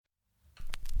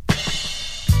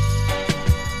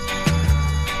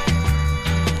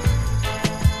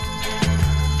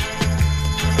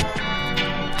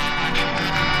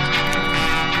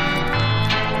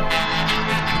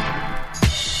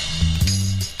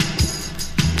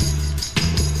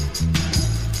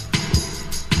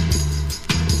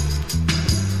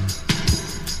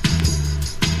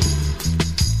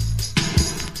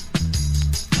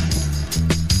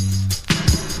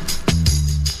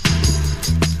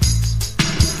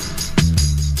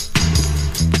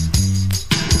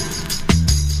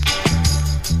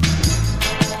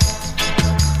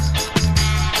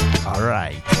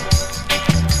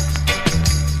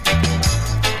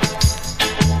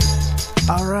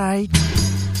right.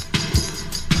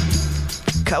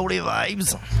 Kaolé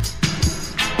Vibes.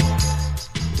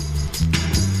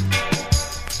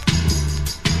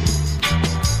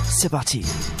 C'est parti.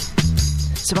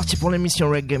 C'est parti pour l'émission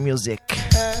Reggae Music.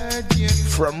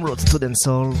 From Roots to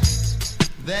Dancehall.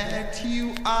 That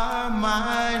you are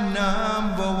my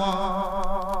number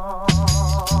one.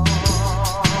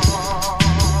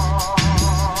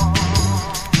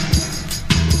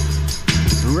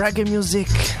 Reggae Music.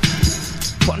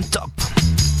 On top.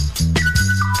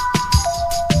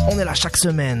 On est là chaque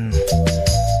semaine.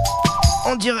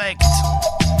 En direct.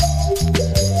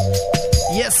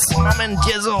 Yes, Maman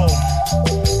Diesel.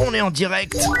 On est en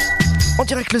direct. En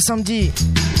direct le samedi.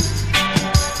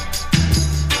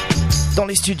 Dans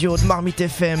les studios de Marmite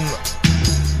FM.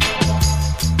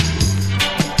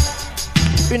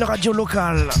 Une radio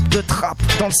locale de trap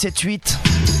dans le 7-8.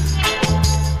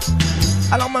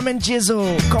 Alors Maman Diesel,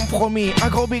 comme promis, un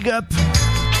gros big up.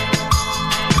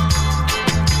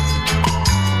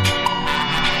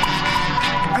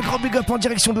 Un gros big up en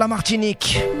direction de la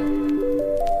Martinique.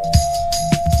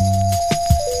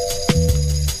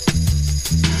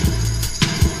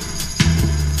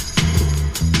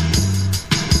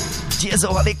 Diesel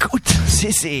à l'écoute,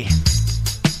 c'est.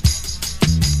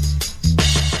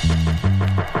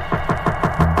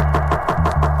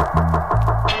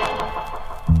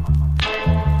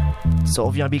 Ça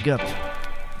revient big up.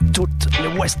 Toutes les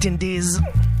West Indies.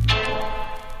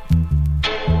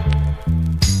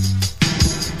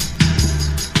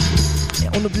 Et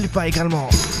on n'oublie pas également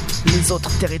les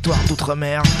autres territoires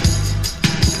d'outre-mer.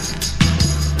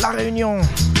 La Réunion.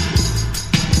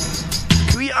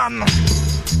 Guyane.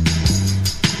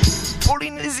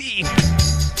 Polynésie.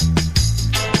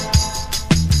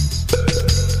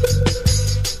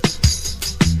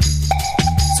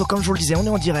 So, comme je vous le disais, on est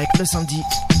en direct le samedi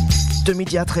de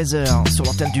midi à 13h sur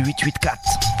l'antenne du 884.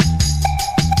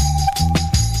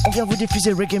 On vient vous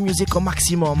diffuser reggae music au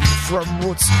maximum, from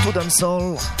roots to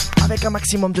dancehall, avec un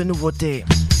maximum de nouveautés.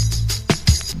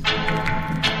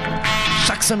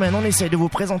 Chaque semaine, on essaye de vous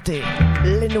présenter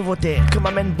les nouveautés que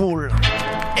Maman Bull,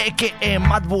 a.k.a.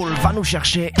 Mad Bull, va nous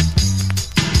chercher.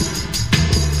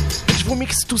 Et je vous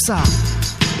mixe tout ça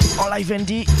en live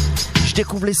ND. Je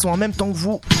découvre les sons en même temps que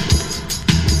vous.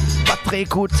 Pas de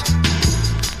pré-écoute.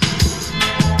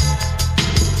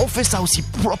 On fait ça aussi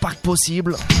proper que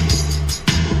possible.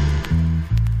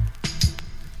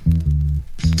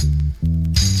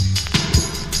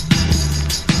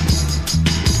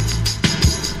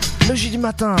 Le jeudi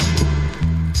matin,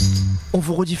 on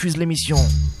vous rediffuse l'émission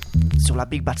sur la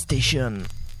Big Bad Station,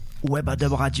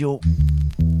 Webadub Radio.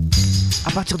 À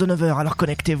partir de 9h, alors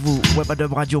connectez-vous,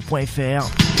 webadubradio.fr.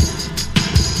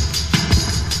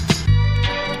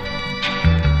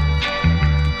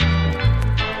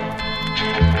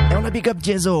 Et on a Big Up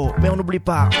Diesel, mais on n'oublie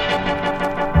pas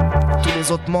tous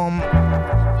les autres membres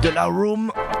de la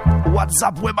Room,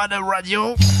 WhatsApp Webadub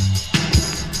Radio.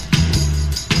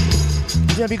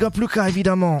 Bien Big Up Lucas,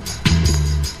 évidemment,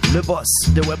 le boss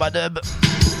de Webadub.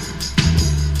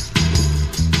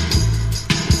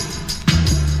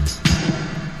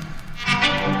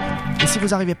 Et si vous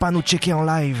n'arrivez pas à nous checker en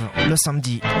live le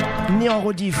samedi, ni en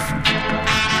rediff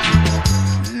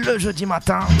le jeudi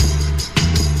matin,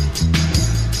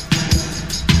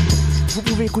 vous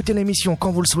pouvez écouter l'émission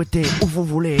quand vous le souhaitez, où vous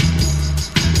voulez.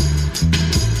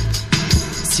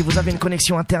 Si vous avez une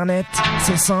connexion internet,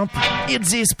 c'est simple,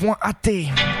 itzis.at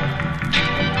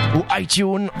ou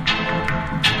iTunes.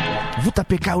 Vous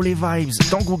tapez Kaolé Vibes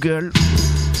dans Google,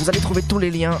 vous allez trouver tous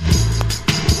les liens.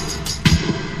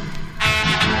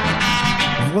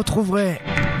 Vous retrouverez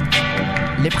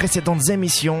les précédentes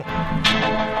émissions.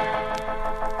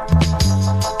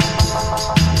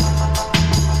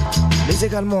 Mais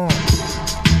également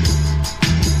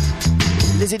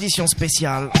les éditions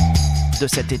spéciales de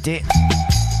cet été.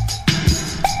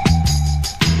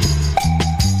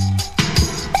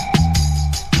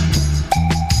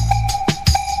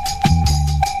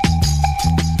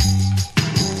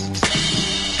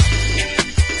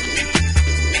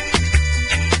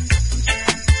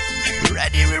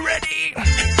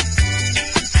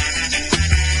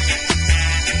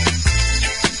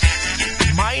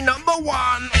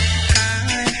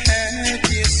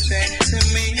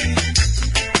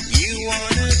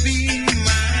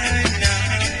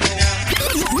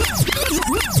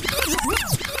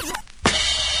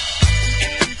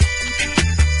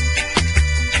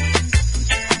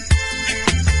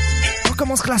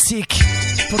 Classique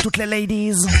pour toutes les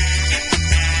ladies,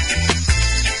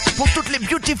 pour toutes les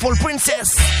beautiful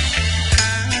princesses.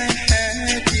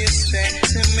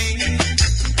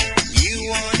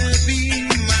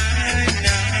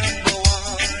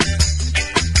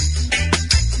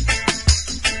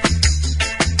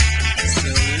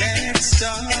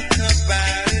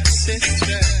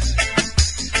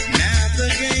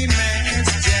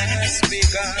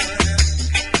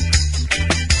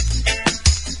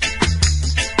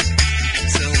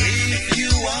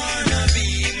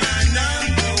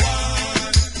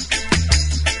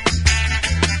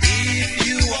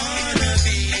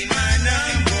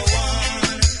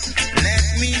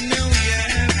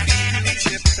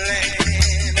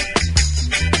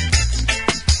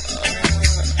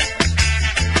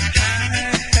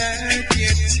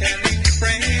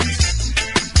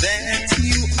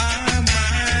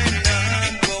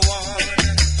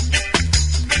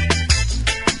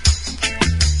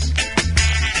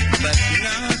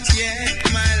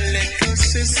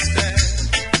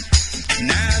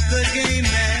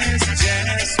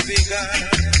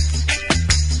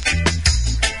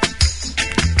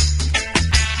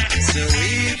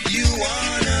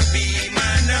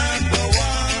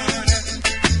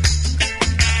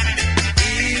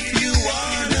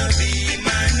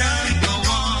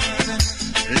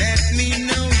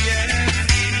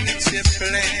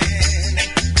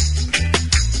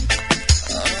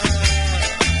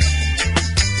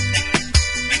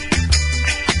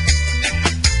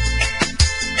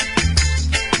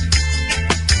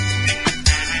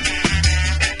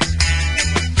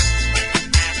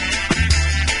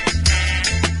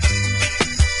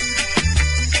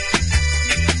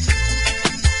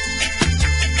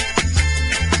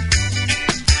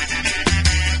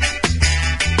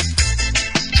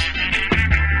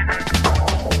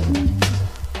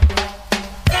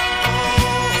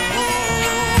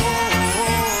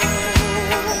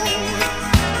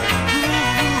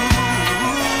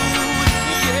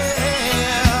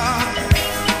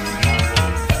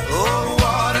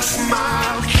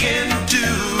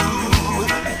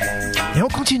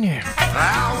 continue.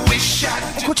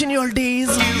 On continue all days.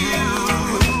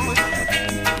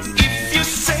 If you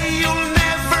say you'll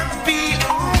never be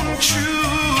untrue,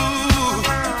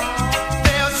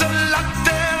 there's a lot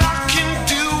that I can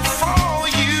do for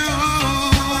you.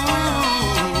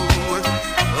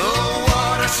 Oh,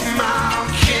 what a smile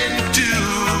can do.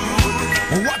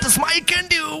 What a smile can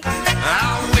do.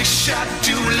 I wish I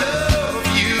do love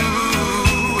you.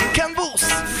 Can boost.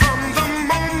 From the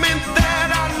moment that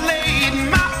I laid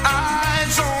my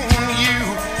eyes on you,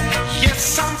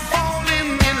 yes, I'm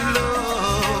falling in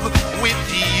love with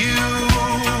you.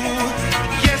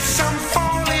 Yes, I'm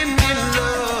falling in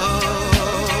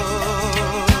love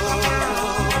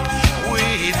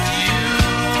with you.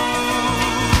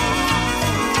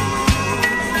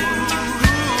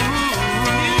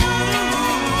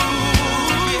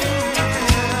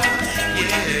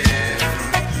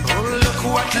 Yeah. Oh, look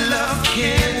what love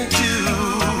can do.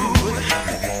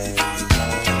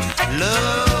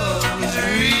 Love is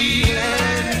real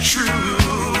and true.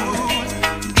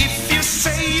 If you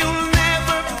say you'll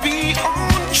never be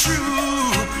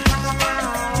untrue,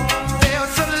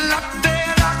 there's a lot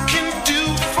that I can do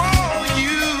for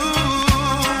you.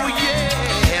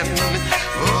 Yeah.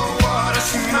 Oh, what a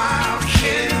smile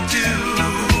can do.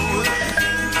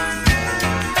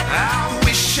 I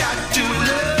wish I do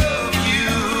love you.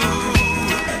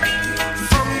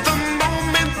 From the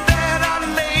moment that I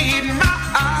laid my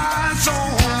eyes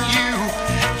on you,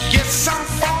 yes, I'm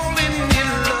falling in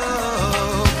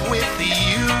love with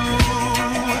you.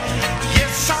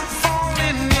 Yes, I'm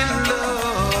falling in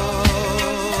love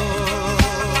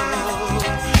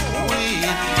with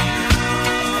you.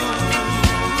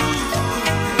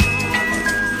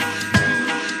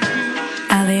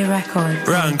 Ali Records.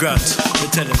 Ron Grant, me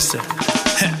tell him so.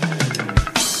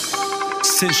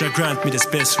 Since you grant me this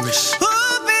best wish,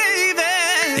 Oh,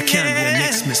 baby. it can't be a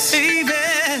next miss. Baby.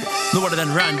 No other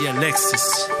than Randy and Lexus.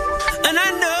 And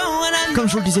I know, and I know. Comme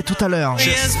je vous le disais tout à l'heure,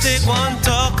 Just take one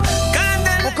talk.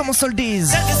 Kinda on commence all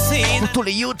days like a scene. pour tous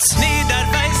les youths. Need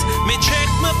advice, me check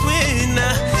my queen.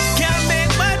 Can't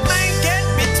make my mind get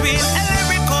between.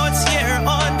 Every chord's here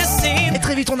on the scene. Et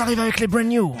très vite on arrive avec les brand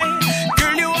new.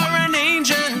 Girl, you are an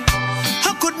angel.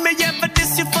 How could me ever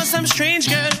diss you for some strange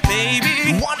girl,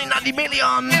 baby? One in a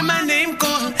million. And my name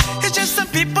call. It's just some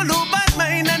people who bad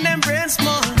mind and them brain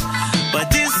small. But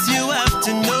this you have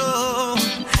to know.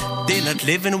 They not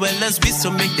living well as we, so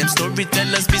make them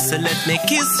storytellers be. So let me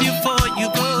kiss you before you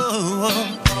go.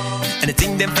 And the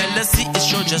thing them fellas see is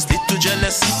show just little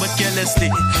jealousy, but carelessly.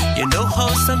 You know how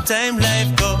sometime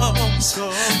life goes.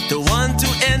 The one to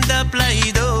end up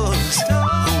like those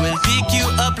who will pick you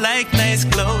up like nice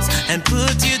clothes and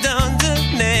put you down the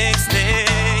next day.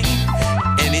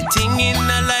 Anything in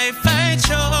a life I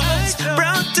chose.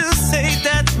 Proud to say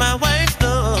that my wife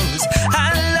knows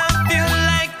I love you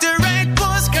like the right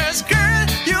postcards, girl.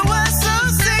 You are so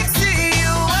sexy.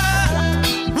 You are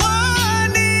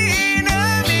one in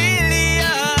a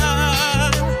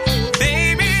million,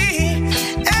 baby.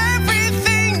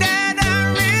 Everything that I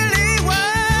really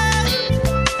want.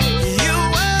 You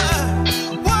are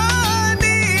one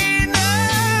in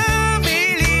a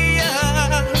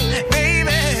million,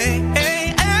 baby.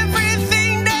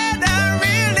 Everything that I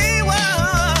really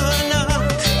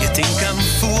want. You think I'm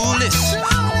foolish?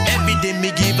 Every day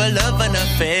me give a love and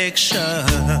affection.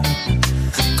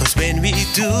 Cause when we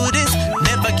do this,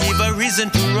 never give a reason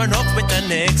to run off with the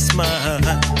next man.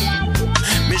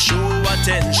 Me show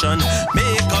attention,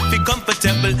 make up feel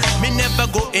comfortable. Me never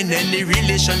go in any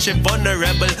relationship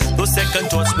vulnerable. No second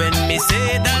thoughts when me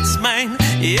say that's mine.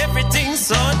 Everything's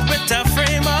sort with a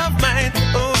frame of mind.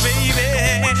 Oh baby,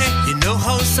 you know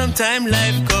how sometime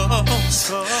life goes.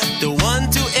 The one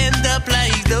to end up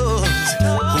like those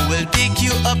who will pick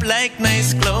you up like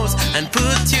nice clothes and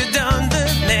put you down the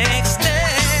next day.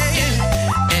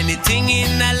 Anything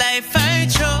in a life I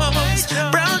chose.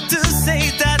 Proud to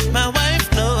say that my wife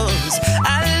knows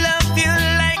I love you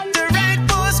like the right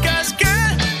postcards,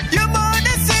 girl. You're more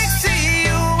than sexy.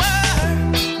 You are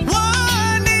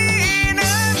one in a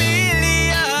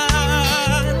million,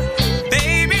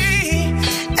 baby.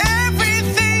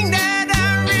 Everything that I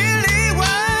really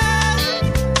want.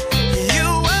 You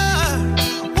are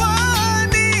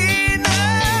one in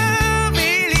a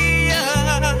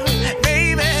million,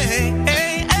 baby.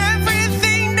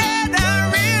 Everything that I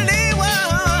really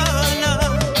want.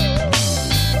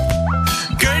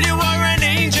 Girl, you are an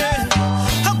angel.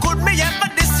 How could me ever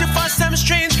diss you for some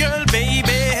strange girl,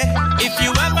 baby? If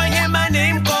you ever hear my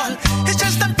name call, it's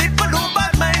just the people who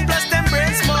bad mind plus them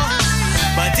brain small.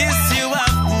 But this you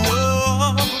have to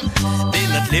know. They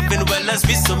not living well as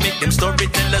we, so make them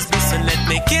storytellers be. So let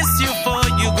me kiss you before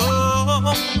you go.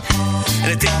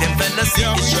 You think them fellas see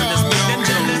the show, just make them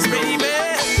jealous, baby.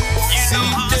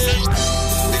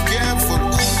 Be careful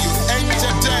who you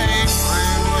entertain.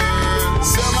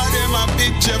 Some of them are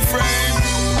picture frame.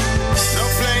 No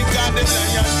playing God, the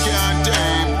lion can't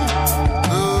tame.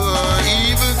 Oh,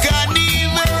 evil can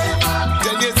evil.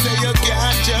 Tell you say you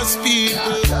can't just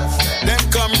people. Them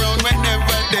come round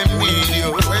whenever them need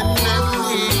you. When them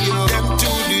need you, them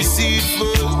too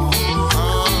deceitful.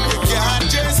 You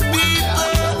can't just people.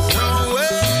 No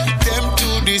way, them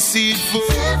too deceitful.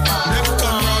 Them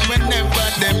come round whenever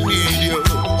them need you.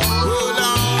 Hold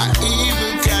on,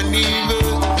 evil can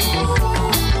evil.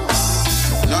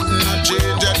 Nothing no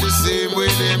change at the same way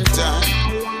them time.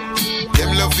 Them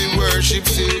love to worship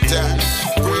Satan.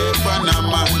 Pray for a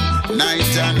man,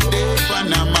 night and day for a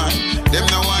man. Them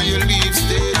know why you leave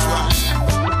stage one.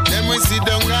 Them will sit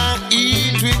down and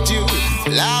eat with you.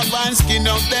 Laugh and skin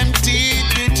out them teeth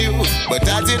with you. But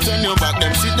as it on your back,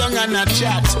 them sit down and a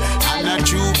chat. And a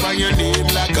chew on your name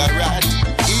like a rat.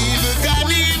 Evil can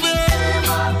evil.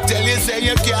 Tell you say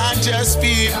you can't just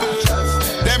people.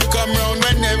 Them come round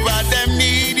whenever them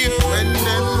need you. When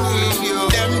them need you,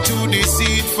 them too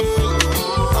deceitful.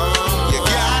 You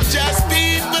can't just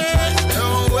people.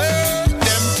 No way.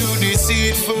 Them too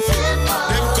deceitful.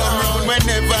 Them come round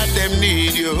whenever them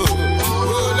need you.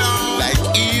 Hold on. Like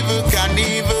evil can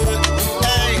evil.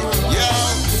 Hey, yo.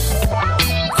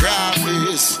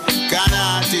 Graphics, can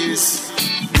artists.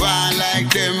 One like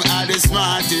them are the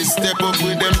smartest. Step up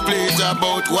with them plate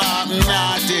about what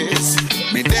artists.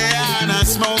 Me there and I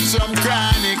smoke some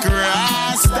chronic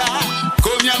rasta.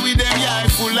 Come here with them eye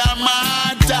full of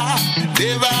matter.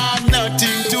 Never have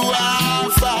nothing to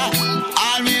offer.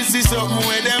 Always see something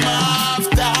where them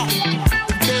after.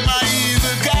 Them are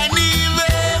evil can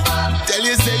evil. Tell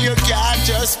you say you can't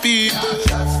just people.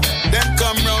 Them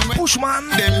come round when Bushman.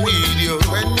 them need you.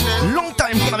 When them Long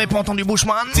time qu'on n'avait pas entendu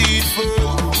Bushman. deceitful.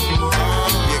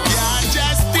 You can't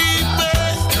just people.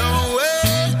 No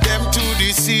way. Them too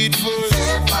deceitful.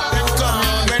 Them come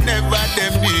on whenever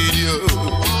them need you.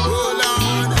 Hold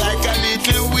on like a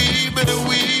little weeble,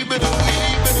 weeble,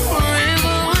 weeble.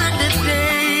 Forever and a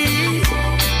day.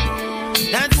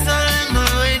 That's all I'm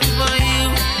waiting for you.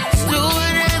 Do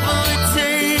whatever it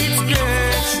takes, girl.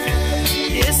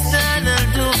 Yes, that I'll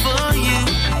do for you.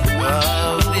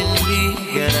 I've been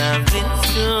weak and I've been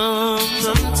strong.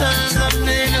 Sometimes I've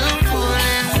been a fool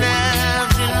and I've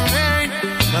been right.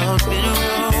 I've been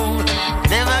wrong.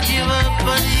 Never give up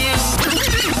on you.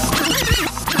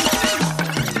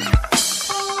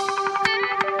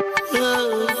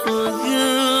 Oh, for you,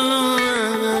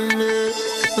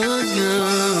 for you,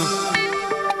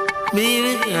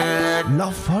 baby girl.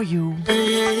 Love for you.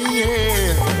 Yeah,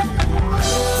 yeah.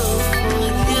 Oh, for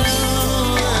you,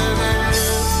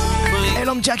 for you.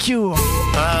 Elon Jack you. I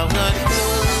want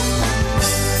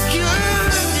you,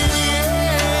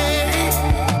 yeah.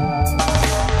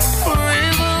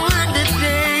 Forever and a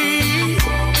day.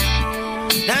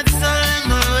 That's all I'm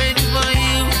waiting for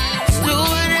you. Do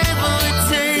whatever it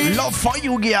takes. Love for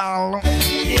you, girl.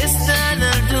 Yes, that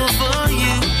I'll do for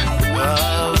you.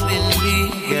 I've been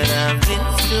weak and I've been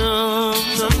strong.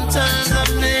 Sometimes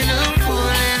I've been a fool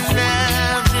and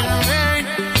I've been right.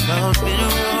 I've been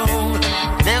wrong.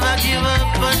 Never give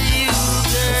up on you,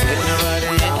 girl.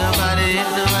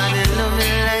 Ain't nobody love me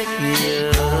like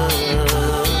you.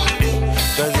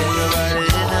 'Cause ain't nobody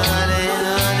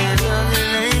love me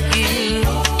like you.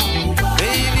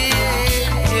 Baby,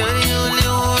 you're the only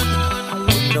one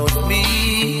who knows me,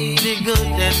 the good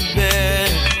and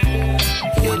bad.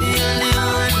 You're the only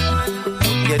one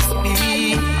who gets me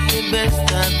the best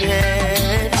I've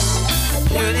had.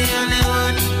 You're the only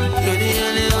one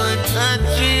I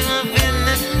dream of in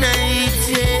the night,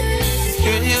 yeah.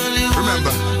 You're the only one.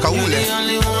 Remember, Kaule. You're the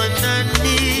only one I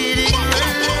need it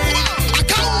right.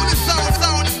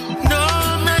 No,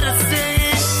 I'm not a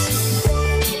saint.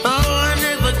 Oh, I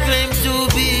never claimed to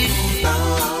be.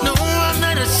 No, I'm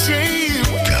not ashamed.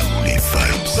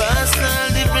 Pass all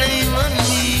the blame on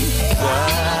me.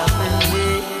 I've been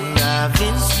weak, I've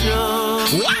been strong.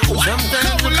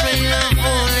 Sometimes the pain I'm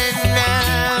falling,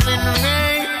 I've been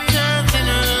right, I've been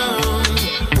wrong.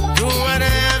 Do what I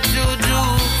have to do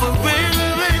forever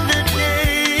and a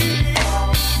day.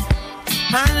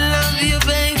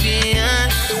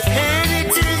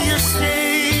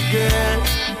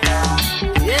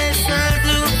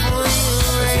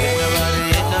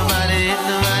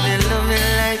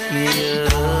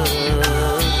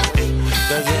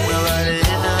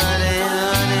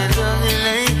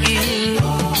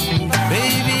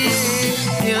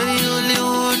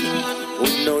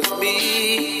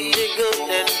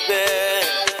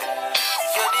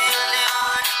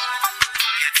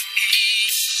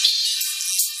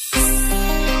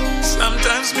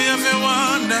 you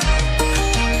wonder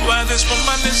why this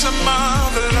woman is so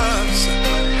marvelous.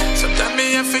 Sometimes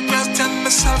me have to question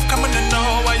myself, coming to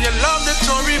know why you love the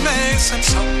Tory Mason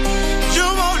so. You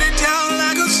hold it down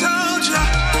like a soldier,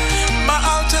 my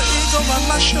alter ego on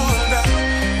my shoulder.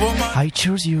 Woman, I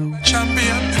choose you.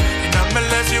 Champion, and I'm gonna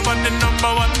leave you on the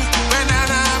number one. When I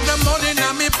have the money in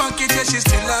my pocket, yeah, she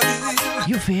still love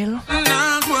me. You feel?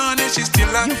 Nah, go on, yeah, she still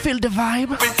love me. You feel the vibe?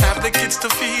 We have the kids to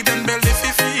feed and belly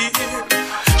to feed.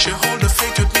 She hold the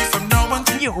faith with me from now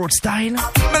until Your old style. me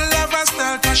love her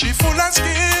style cause she full of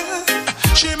skill.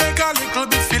 She make a little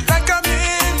bit feel like $1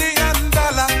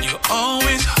 million. You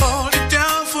always hold it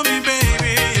down for me,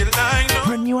 baby. Like no.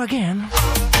 Brand new again.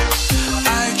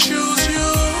 I choose you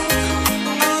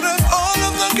out of all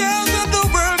of the girls in the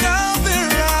world out there.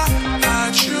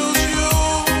 I choose you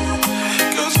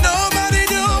cause nobody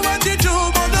do what you do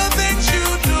but the things you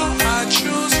do. I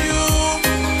choose you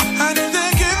and if they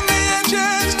give me a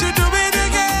chance to do it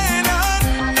again,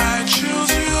 I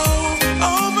choose you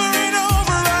over and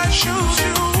over. I choose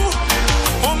you.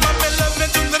 Oh my beloved,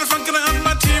 to the front of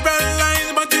material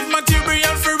lines, but if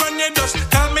material free run you just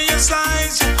tell me your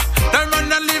size. Don't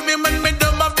run and leave me when me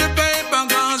dumb off the paper,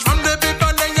 cause from the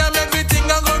people they have everything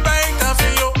I go right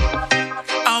after you.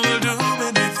 I will do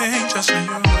anything just for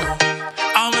you.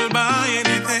 I will buy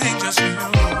anything just for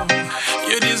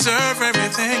you. You deserve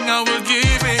everything, I will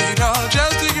give it all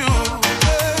just to you.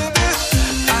 Baby,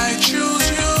 I choose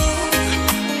you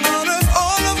out of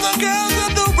all of the girls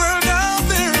in the world out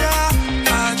there.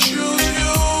 I choose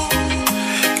you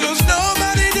cause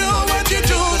nobody do what you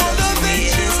do but the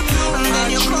things you do. And then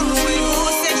you come to I you,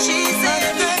 say she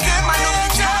said, man,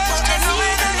 don't talk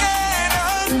about that.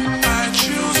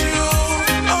 choose you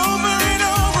over and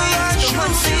over. I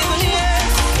choose you.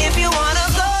 If you wanna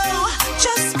go,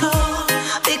 just go,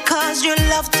 because your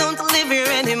love don't live here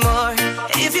anymore.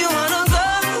 If you wanna go,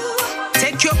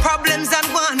 take your problems and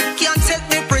one, can't take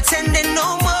me pretending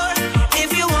no more.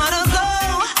 If you wanna go,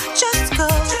 just go,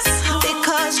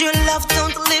 because your love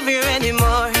don't live here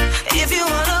anymore. If you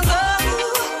wanna go,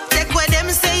 take what them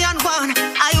say and one,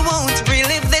 I won't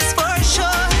relive this for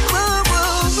sure. Woo,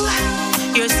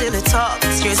 woo. Your silly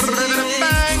talks, your silly ways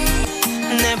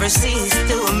never cease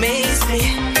to amaze me.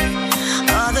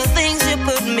 All the things you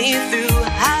put me through,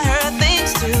 I heard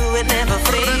things too, it never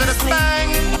fazed me.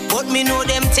 But me know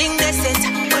them things they said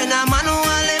when a man who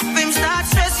let him start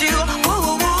stress you.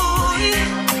 Woo,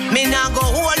 woo. Me now go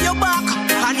hold you back,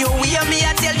 and you hear me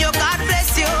I tell you God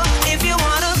bless you. If you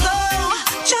wanna go,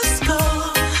 just go,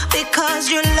 because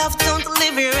your love don't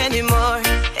live here anymore.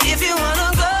 If you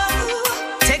wanna go,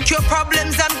 take your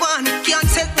problems and one, can't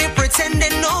take me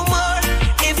pretending no more.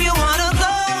 If you wanna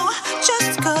go,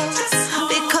 just go,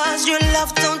 because your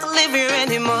love don't live here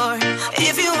anymore.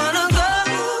 If you wanna go,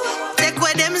 take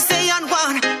what them say and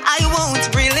one, I won't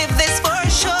relive this for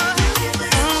sure.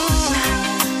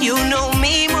 You know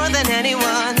me more than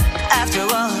anyone. After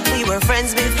all, we were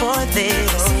friends before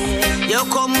this. You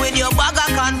come with your bag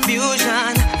of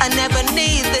confusion. I never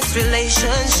need this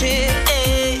relationship.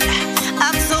 eh.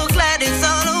 I'm so glad it's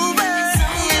all over.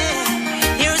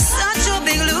 Yeah. You're such a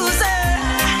big loser.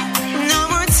 No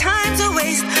more time to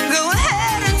waste. Go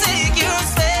ahead and take your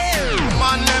spare.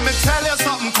 Man, let me tell you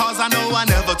something, cause I know I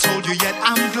never told you yet.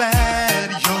 I'm glad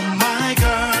you're my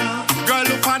girl. Girl,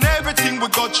 look on everything we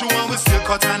got you and we still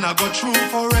cut and I got through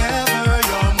forever.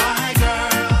 You're my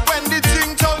girl. When the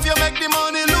thing tough, you make the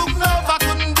money look love. I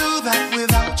couldn't do that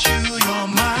without you. You're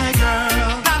my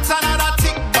girl. That's another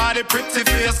tick body, pretty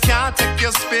face. Can't take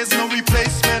your space, no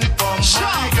replacement for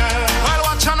my girl. Well,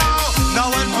 watch you now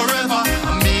and forever.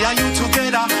 Me and you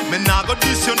together. Me nah go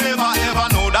diss you never ever.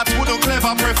 Know that wouldn't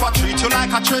clever. Prefer treat you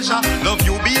like a treasure. Love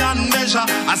you beyond measure.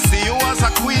 I see you as a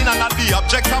queen and not the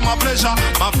object of my pleasure.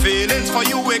 My feelings for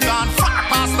you we gone far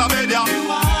past the media.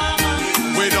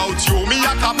 Without you, me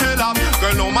a cappella.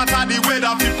 Girl, no matter the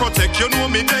weather, we protect you, know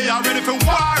me they are ready for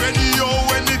war.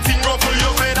 Anything go for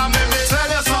your fate. And let me tell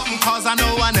you something, cause I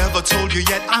know I never told you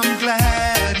yet. I'm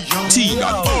glad you're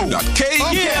T.O.K.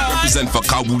 Represent for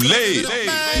Kabule.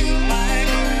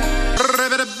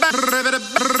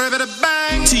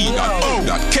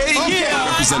 T.O.K.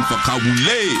 Represent for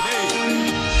Kabule.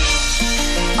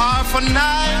 R for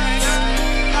night.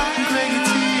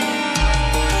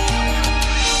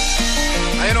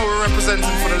 I know we're representing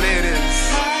for the ladies.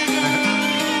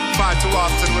 Far too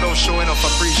often without showing enough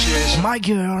appreciation. My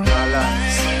girl. You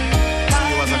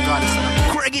as a goddess and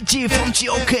a Greggy T from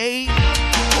T.O.K.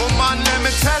 oh man, let me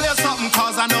tell you something,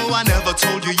 cause I know I never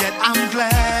told you yet. I'm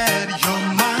glad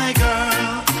you're my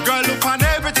girl. Girl, look on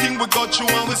everything we got you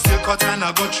and we still cut and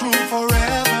I got through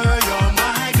forever. You're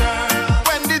my girl.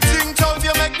 When the thing tough,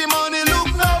 you make the money look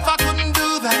love. I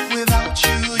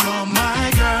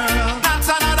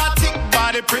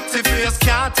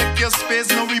your space,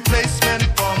 no replacement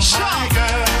for my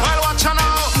girl. Well, watch her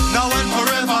now and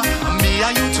forever. Me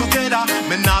and you together.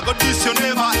 Me nah go diss you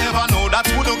never ever. Know that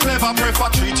wouldn't clever.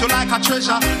 Prefer treat you like a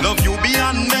treasure. Love you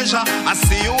beyond measure. I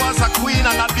see you as a queen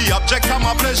and not the object of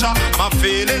my pleasure. My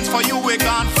feelings for you we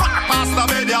gone far past the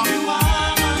media.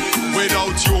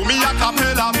 Without you, me a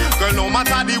cappella. Girl, no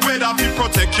matter the weather, we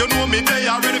protect you, know me they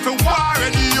are ready for war.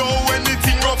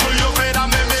 Anything go for your fate. And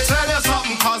let me tell you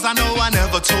something, cause I know I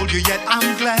never told you yet.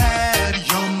 I'm glad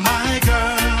you're my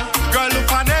girl. Girl,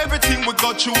 look on everything we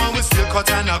got you and we still cut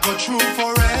and I go through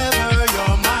forever.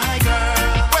 You're my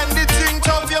girl. When the thing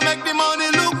tough, you make the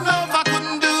money look love. I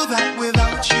couldn't do that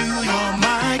without you. You're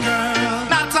my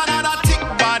girl. Not another thick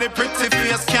body, pretty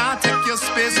face can't take your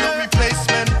space. No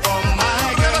replacement for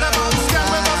my girl.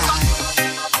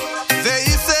 They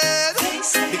said,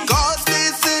 because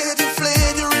they said you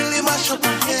played, you really mash up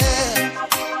my head.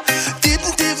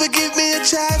 Didn't even give me a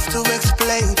chance to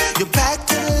explain. You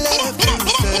backed and left and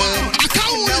said,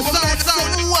 now I met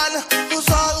someone who's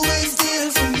always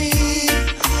there for me.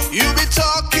 You be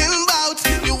talking about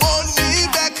you want me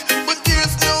back, but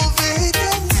there's no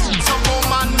vacancy. So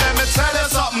woman, let me tell you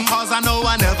something, cause I know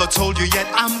I never told you yet.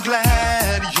 I'm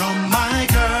glad you're my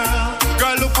girl.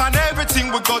 Girl, look on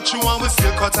everything we got you and we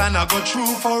still cut and I go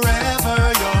through forever.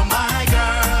 You're my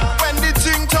girl. When the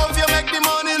thing tough, you make the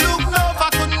money look love. I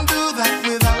couldn't do that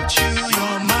without you.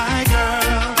 You're my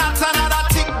girl. Not another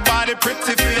thick body,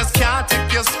 pretty face can't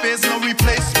take your space. No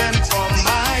replacement for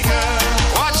my girl.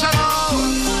 Watch out now.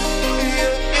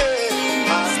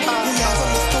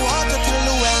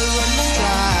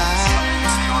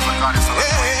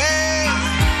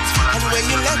 And when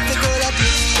you left the girl, I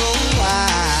didn't know why.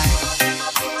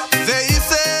 They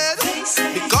said,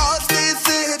 because they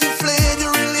said you played, you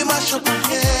really mash up my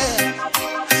head.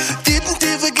 Didn't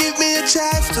even give me a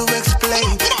chance to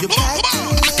explain. You back to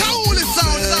me.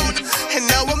 And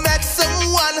now I met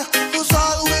someone who's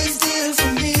always there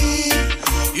for me.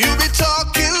 You be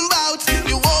talking about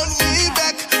you want me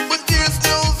back, but there's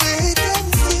no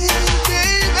vacancy,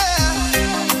 baby.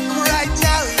 Right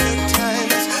now your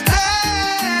time is past.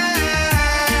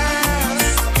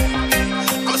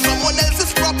 Cause someone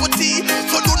else's property,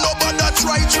 so do not bother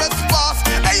try trespass.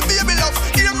 Hey baby love,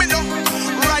 hear me now.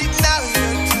 Right now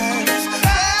your time is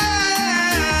past.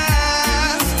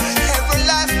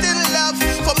 Everlasting love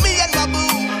for me and my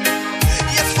boo.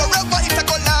 Yes, forever it a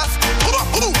go last.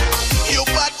 You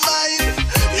bad mind,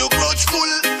 you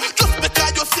grudgeful. Just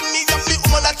because you see me and me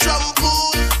woman a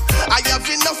trample. I have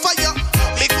enough fire,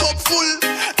 me cup full.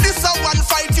 This a one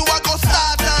fight you a go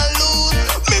start and lose.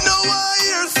 Me no want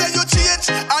hear say you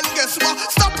change, and guess what?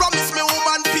 Stop promise me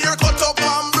woman peer cut up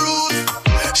and bruise.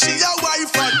 She a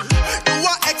wife and you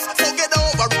a ex, so get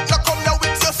over it. Now come now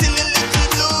with your silly little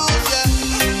blues,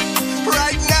 yeah.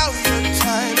 Right now your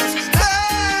time is past.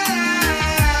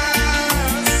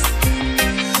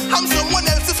 I'm someone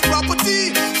else's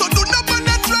property, so do not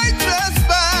bother try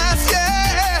trespass,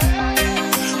 yeah.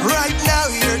 Right now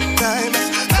your time is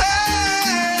past.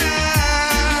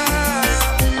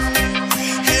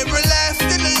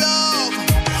 Everlasting love,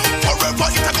 forever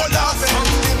it a go last.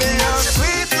 Give me your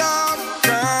sweet love,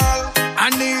 girl. I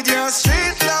need your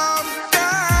sweet love,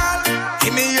 girl.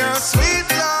 Give me your sweet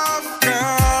love,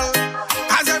 girl.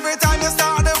 Cause every time you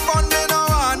start the fun, me no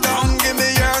want done. Give me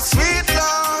your sweet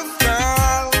love,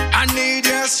 girl. I need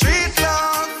your sweet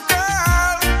love,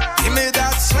 girl. Give me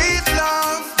that sweet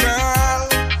love, girl.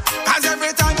 Cause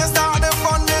every time you start the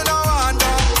fun, me no want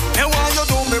done. And while you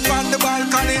do me from the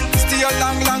balcony, stay a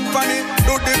long funny.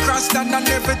 Do the cross stand and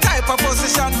every type of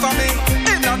position for me.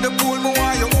 In on the pool, me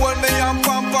want you hold me and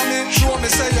pump for me. Show me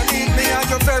say you need me and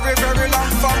you're very, very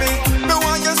long for me. Me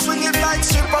want you swing it like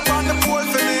strip up on the pole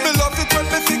for me. Me love it when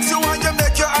me fix you and you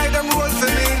make your eye them roll for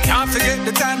me. Can't forget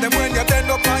the time them when you bend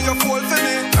up on your fold for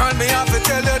me. Turn me off to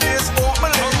tell you this, oh my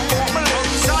love, oh my love.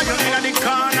 Saw you in the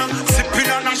corner, sipping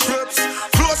on a strips.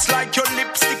 Close like your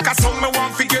lipstick, I saw me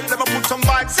want to get. Let me put some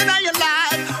vibes in your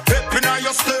life. Pepping on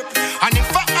your step. And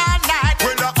if I all night,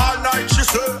 well all night she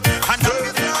said.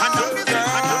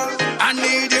 I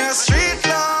need your sweet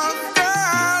love,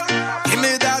 girl. Give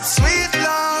me that sweet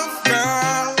love,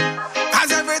 girl.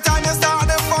 Cause every time you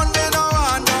start the fun, me no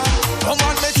want done. Come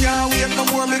on, me can't wait no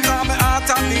more because my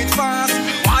heart a beat fast.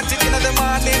 Want it in the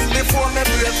morning before me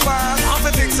breakfast. Have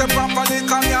to fix it properly,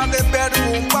 come here the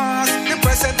bedroom pass. The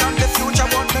present and the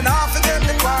future, but me not forget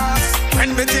the past.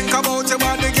 When me think about your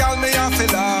body, girl, me have to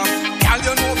laugh. Girl,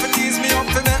 you know if it tease me up,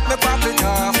 to make me pop it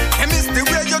off. And miss the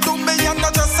way you do me, I'm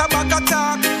not just a bag of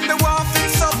talk. Me want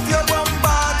fix up your bum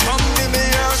bad. Come give me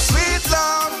your sweet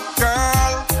love,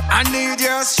 girl. I need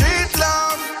your sweet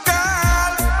love,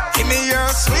 girl. Give me your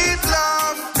sweet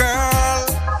love, girl.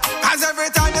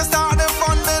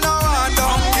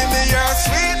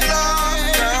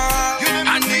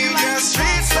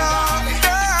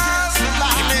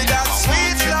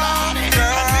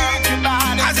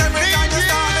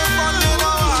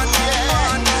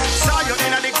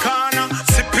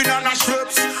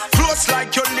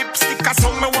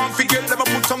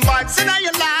 in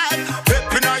your life,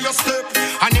 pep in your step.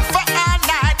 And if for all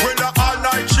night, well, all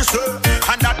night she said.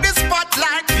 And at this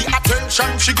spotlight, the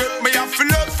attention she get me, I feel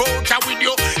love photo with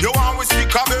you. You always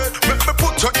speak of it. Make me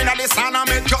put you in a list and I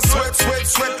make you sweat, sweat,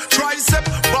 sweat. Tricep,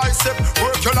 bicep,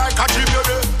 work you like a gym, you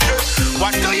do.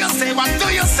 What do you say? What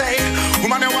do you say?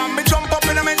 Woman, you want me jump up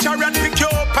in a chariot, pick you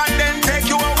up and then take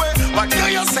you away. What do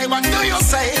you say? What do you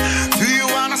say? Do you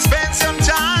wanna spend some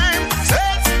time?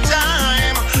 Spend some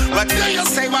time. What do you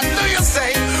say? What do you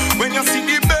say? When you see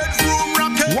the bedroom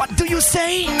rocking. What do you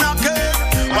say? Knocking.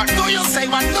 What do you say?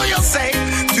 What do you say?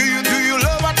 Do you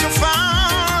love what you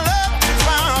found? Love what you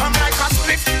found. I'm like a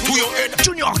split to your head.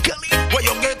 Junior Kelly. Where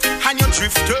you get and you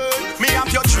drifted. Me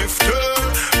have your drifted.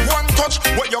 One touch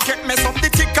where you get mess up the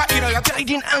ticker in your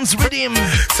Guiding hands with him.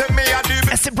 Say me a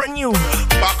the It's a brand new.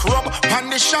 back rub on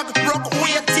the shag rug.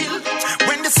 Wait till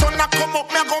when the sun a come up,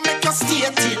 me a go make you stay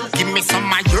till. Give me some of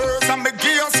my yours and me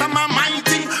give you some of my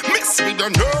thing. Mix with your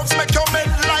nerves, make you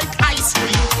melt like ice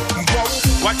cream. Whoa.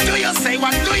 What do you say?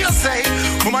 What do you say?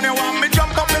 Woman, you want me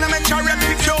jump up in a chariot,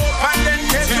 pick you up and then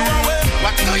take you away.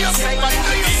 What do you say? What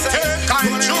do you say?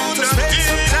 Control the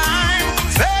time,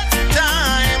 spend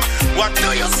time. What do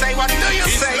you say? What do you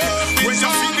say? When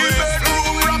you see the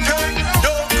bedroom rocking,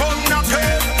 don't come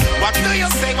knocking. What do you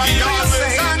say? What do you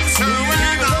say? Answer when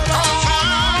I call.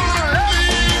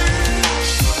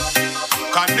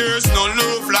 'Cause there's no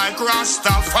love like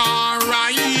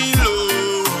Rastafari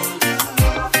love.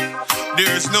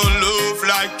 There's no love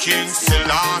like King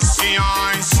Selassie,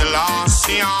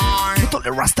 Selassie. Put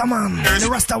the Rasta man, the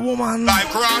Rasta woman.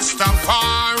 Like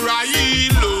Rastafari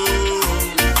love.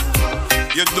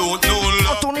 You don't know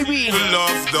love, you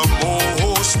love the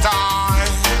Most High.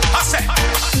 I say,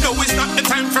 no, it's not the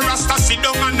time for us to sit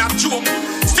down and a joke.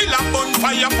 Still a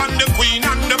bonfire upon the Queen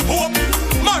and the Pope.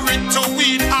 Married to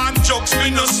weed and drugs, me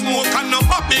no smoke. And no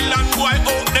Babylon boy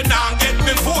out there now get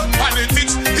me vote.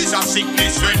 Politics is a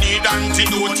sickness we need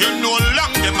antidote. You know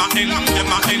long them a end,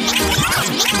 them a end.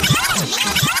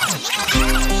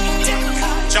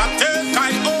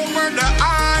 Jatekai over the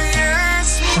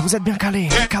highest. Vous êtes bien calés,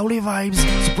 Kaolé Vibes,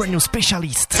 c'est brand new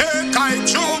spécialiste.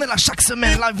 On est là chaque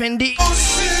semaine, la Vendi.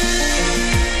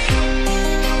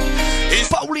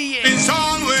 Pas oublié. It's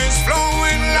always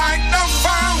flowing like the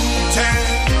fountain.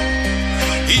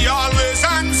 He always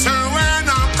answer when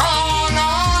I call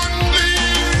on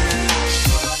him.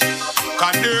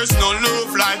 'Cause there's no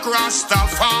love like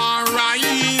Rastafari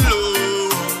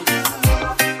love.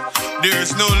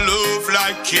 There's no love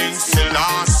like King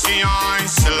Selassie,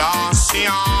 Selassie.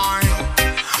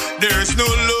 There's no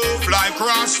love like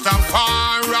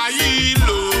Rastafari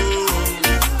love.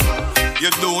 You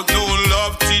don't know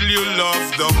love till you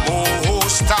love the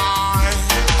Most High.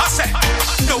 I say,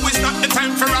 no, it's not the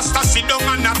time for us to sit down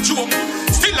and a joke.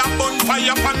 Still a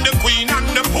bonfire upon the Queen and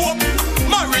the Pope.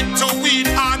 Married to weed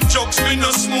and drugs, me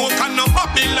no smoke. And no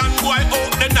Babylon boy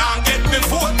out there now get me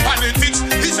vote. Politics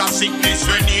is a sickness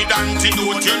we need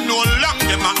antidote. You know long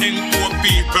them a end poor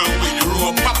people with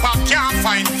rope. Papa can't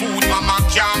find food, mama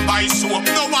can't buy soap.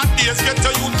 Nowadays get to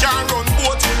you can't run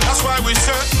boat. That's why we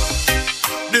say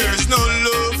there's no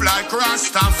love like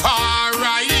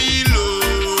Rastafari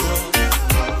love.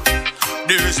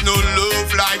 There's no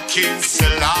love like King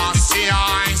Selassie,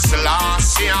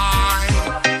 Selassie.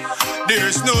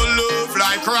 There's no love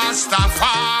like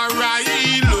Rastafari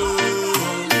love.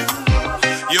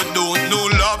 You don't know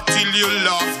love till you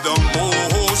love the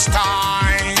Most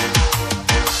High.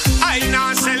 I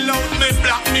now sell out me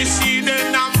black, me see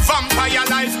then I'm vampire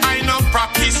life, I no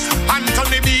practice.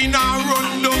 Anthony B now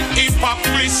run down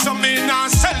hypocrisy. So me now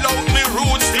sell out me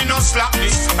roots, me no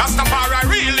slackness. Rastafari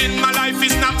real in my life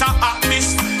is not a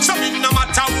artist. So me no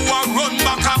matter who I run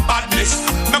back a badness.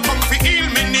 Me come fi heal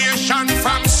me nation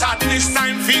from sadness.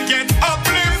 Time fi get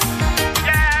uplift.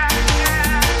 Yeah.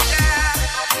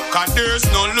 'Cause there's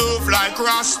no love like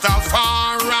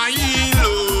Rastafari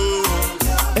love.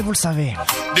 Et vous le savez,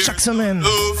 chaque semaine,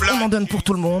 on en donne pour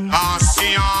tout le monde.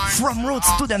 From roots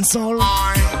to dancehall.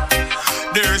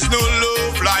 There's no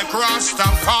love like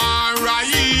Rastafari.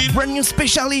 Brand new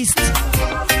specialist.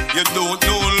 You don't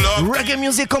know love. Reggae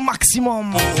music au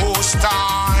maximum.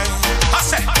 I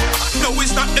say, no,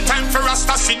 it's not the time for us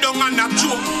to sit down and a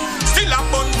joke. Still a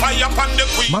bonfire upon the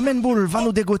Queen. Mamen Bull va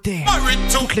nous dégoter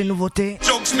toutes les nouveautés.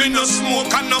 Drugs me no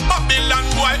smoke and no Babylon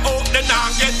boy out there now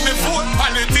get me vote.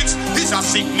 Politics is a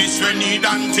sickness we need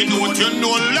antidote. You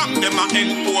know long them a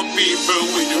end poor people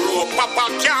with rope. Papa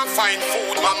can't find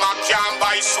food, mama can't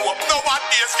buy soap.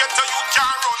 Nowadays get to you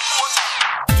can't run boat.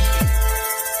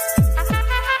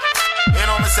 You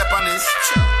know me say on this.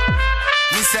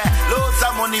 Me say loads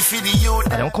of money for the youth.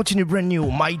 Allez, on continue brand new.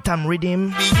 My Time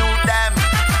Rhythm. The youth them.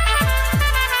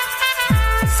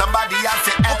 Everybody have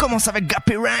to On commence avec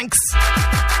Gappy Ranks.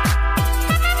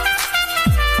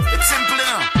 It's simple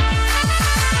enough.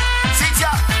 See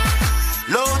ya.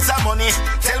 Loads of money.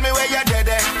 Tell me where you're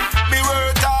dead. Me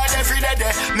work hard every day.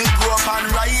 Me grow up on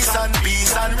rice and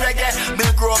peas and reggae. Me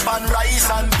grow up on rice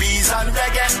and peas and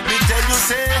reggae. Me tell you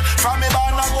say, from me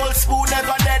born a gold spoon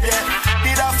never dead.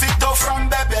 Did a fit up from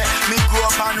baby. Me grow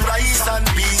up on rice and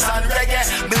peas and reggae.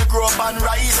 Me grow up on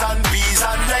rice and peas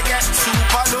and reggae.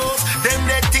 Super lows, them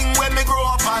the thing when me grow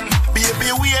up on.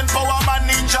 Baby Wayne, Power Man,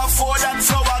 Ninja Ford and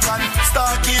Flower Gun.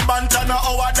 Starkey Bantana,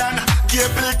 Howard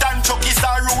Capleton, Chucky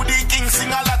Star, Rudy King sing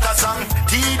a lot of song.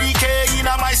 TDK in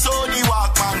a my Sony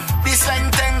Walkman. This line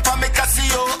tank for me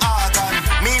Casio organ.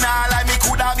 Me nah like me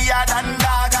coulda be a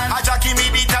dandagan. A Jackie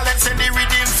me the talent send the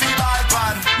rhythm feel ball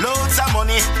pan. Loads of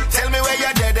money, tell me where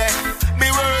you're dead. Me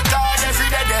work hard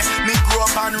every day. Me grow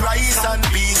up on rice and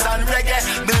peas and reggae.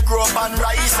 Me grow up on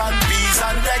rice and peas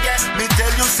and reggae. Me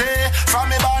tell you say, from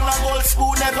me born a gold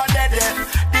spoon never dead.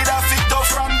 Did a fit up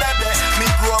from baby. Me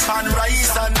grow up on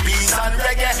rice and peas and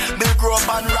reggae. Me grow up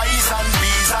on rice and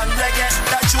peas and reggae.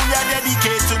 That Julia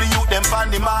dedicate to the youth them pan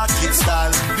the market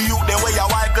stall. The youth them wear a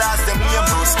white glass, them name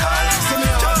Bruce Carl.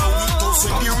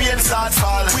 When the rain start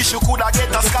fall, wish you coulda get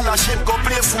a scholarship, go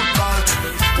play football.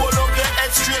 Pull up your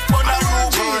head straight on a room.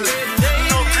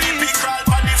 No creepy crawl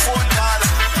on the phone call.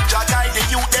 Jah guide the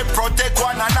youth, them protect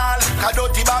one and all. Cause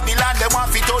dirty Babylon, them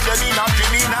want fit out them in a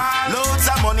criminal. Loads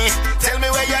of money, tell me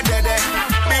where you're dead.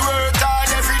 Me work hard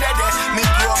every day. Me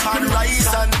grow up on rice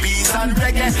and peas and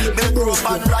reggae. Me grow up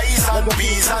on rice and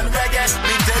peas and reggae.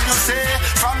 Me tell you say,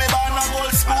 from me born a gold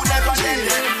spoon never dead.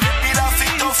 Did a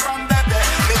fit up from baby.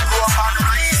 Me grow up on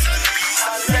rice and peas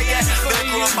and reggae. Me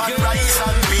grow up on rice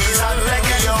and peas and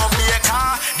reggae. Yo,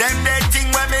 baker, them dead thing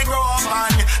when me grow up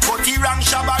on. But he rank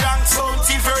Shabba rank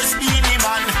Bounty first Beanie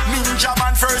Man. Ninja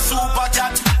Man first Super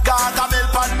Cat. Gargamel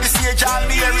pan the stage all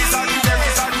the areas and the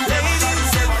areas and the areas.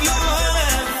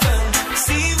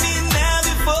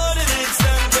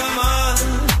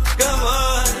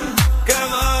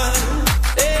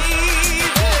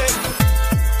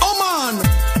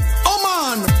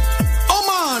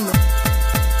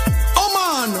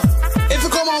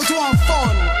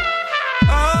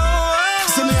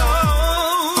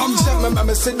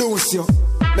 Seduce you,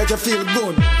 make you feel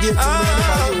good, give to me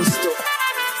never used to.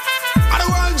 And the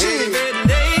world G.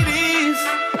 Ladies,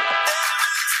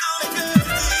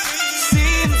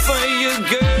 sing for you,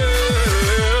 girl.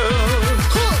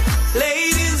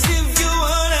 Ladies, if you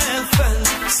wanna have fun,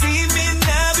 see me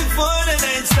now before the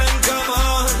night's done. Come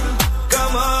on,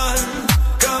 come on,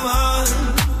 come on,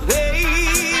 baby.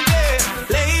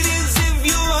 Ladies, if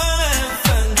you wanna have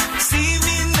fun, see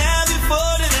me now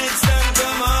before the night's done.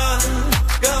 Come on.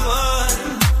 Come on,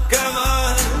 come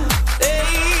on,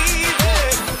 baby.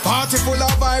 Party full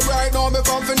of vibe right now, me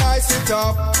come for nice it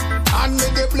up. And me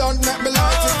get blunt, make me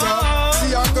light it up.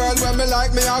 See a girl when me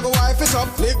like me, I go wife it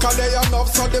up. Liquor they enough,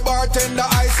 so the bartender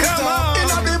ice it up.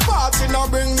 Inna the party, no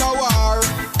bring no war.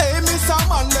 Hey, miss a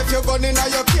man, left your gun inna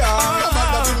your car.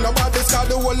 Nobody bring nobody, scar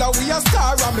the whole of we a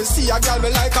star. And me see a girl me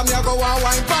like her, me I go and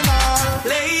wine pan her.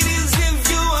 Ladies, if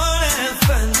you wanna have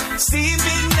fun, see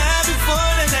me now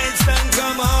before the night's done.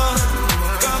 Come on,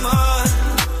 come on,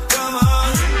 come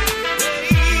on,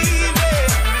 baby.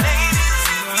 Ladies,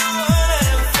 if you wanna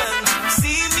have fun,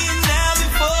 see me now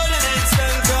before the night's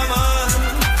done. Come on,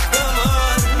 come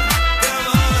on, come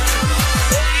on,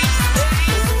 baby.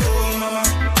 Oh, mama,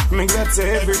 me glad say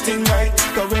everything right.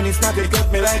 Cause when it's not, it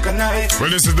got me like a knife. Well,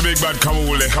 this is the big bad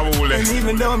Kawule. And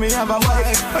even though me have a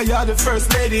wife, you're the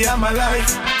first lady of my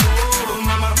life. Oh,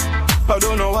 mama, I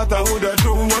don't know what I woulda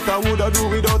do, what I woulda do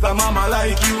without a mama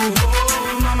like you.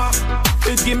 Oh, mama,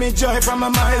 it give me joy from my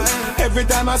mind. Every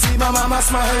time I see my mama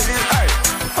smile. Hey.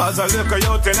 As a little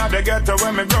youth in the ghetto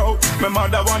when me grow, my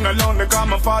mother one alone because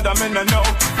my father me no know.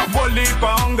 A whole heap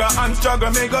of hunger and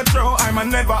struggle me go through. I'm a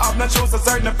never have no choose a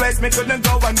certain place me couldn't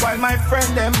go. And while my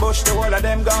friend them bush, the whole of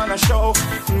them gonna show.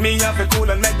 Me have to cool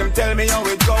and make them tell me how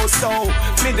it goes. So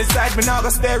me decide me now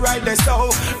gonna stay right there. So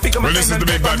pick up my this is the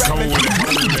big bad Kawule.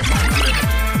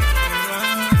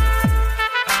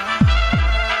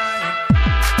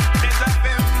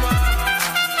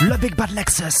 Le Big Bad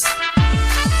Lexus.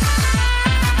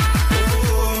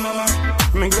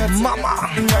 Mama,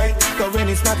 right? Cause when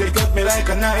it's not, it cut me like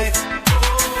a knife.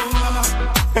 Oh, mama.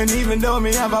 And even though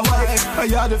me have a wife,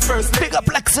 you're the first. Big up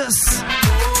Lexus.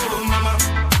 Oh, mama,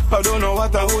 I don't know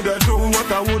what I woulda do,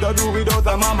 what I woulda do without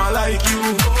a mama like you.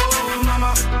 Oh,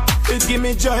 mama, it give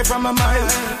me joy from my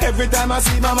mind. Every time I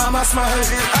see my mama smile.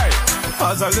 Hey.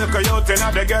 As a little youth in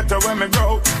the ghetto when me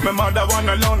grow, my mother one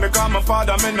alone because my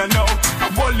father me no know.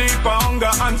 A whole heap of hunger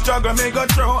and struggle me go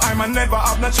through. I'm a never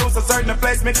have no choose a certain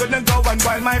place me couldn't go. And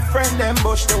while my friend them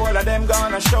bush, the whole of them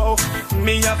gonna show.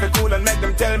 Me have to cool and make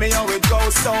them tell me how it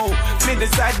goes. So me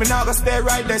decide me now gonna stay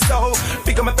right there. So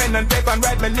pick up my pen and paper and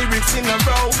write my lyrics in a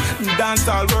row. Dance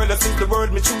all world, this is the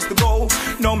world me choose to go.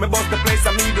 Know me about the place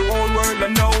I need the whole world to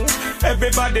know.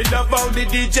 Everybody love how the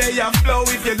DJ a flow.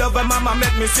 If you love a mama,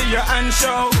 let me see your hand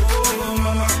show. Oh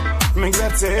mama, me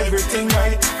glad say everything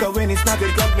right. Cause when it's not,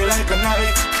 it got me like a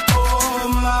knife. Oh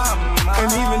mama,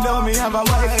 and even though me have a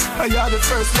wife, you're the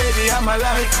first lady of my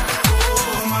life.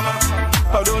 Oh mama,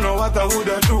 I don't know what I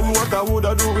woulda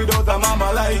do without a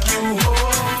mama like you.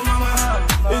 Oh mama,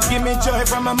 it give me joy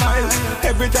from my mind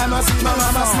every time I see my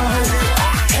mama smile.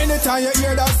 Anytime you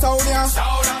hear that sound, yeah,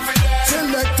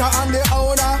 selector and the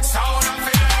owner,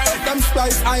 them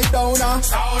splice I downer.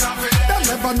 Them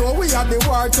never know we are the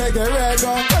war take a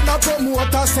reggae. When I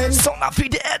promote a sense, Son of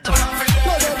dead.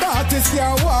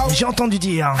 J'ai entendu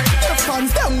dire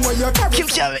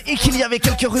qu'il y avait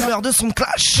quelques rumeurs de son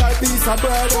clash.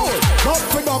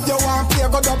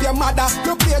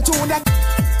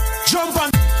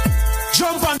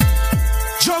 Jump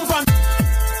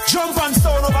on,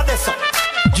 sound over this.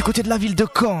 Du côté de la ville de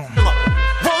Caen,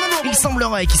 il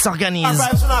semblerait qu'il s'organise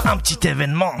un petit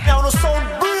événement. Ellos no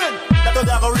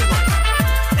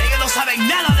saben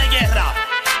nada de guerra.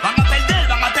 Van a perder.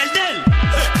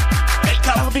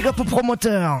 Alors big up au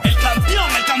promoteur. El campeón.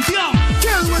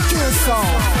 Kill with kill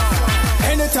sound.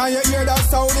 Anytime you hear that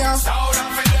sound, yeah,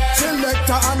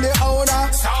 selector and the owner,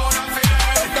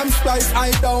 them splice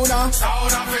I downer.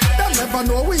 Them never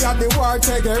know we are the war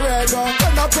take a reggae.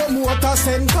 When I promote a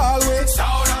send call way,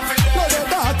 no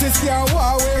the artists can't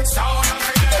war way.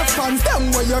 The fans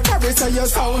them where you carry say your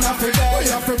sound of it. Well,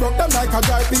 you have to broke them like a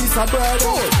dry piece of bread.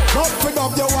 Not for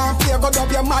dub you want play, go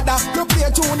dub your mother. You play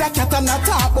tune the cat and a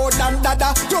top out and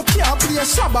dada. You can't play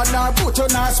shabba nor put you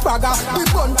nor spragger. The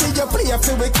gun till you play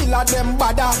for we kill a them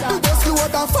bada. You just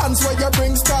load the fans where you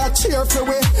bring start cheer for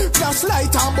we.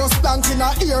 Flashlight and bus blank in a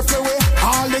ear for we.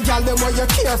 All the gal them where you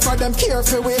care for them care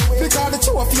for we. Because the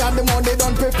trophy and the money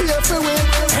don't prepare for we.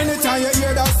 Anytime you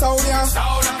hear that sound, yeah,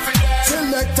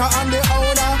 selector and the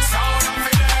owner,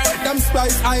 them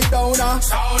splice I downer.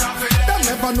 Them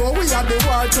never know we are the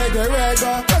war take a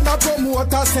reggae. When the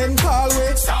promoter send call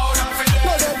way,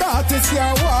 no the artists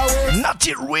can't war way.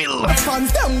 Natty Will. The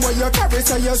fans them where you carry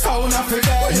say your sound of it.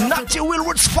 Natty Will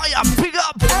with fire, big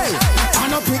up. Hey, I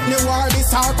no pick me war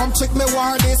this, or come trick me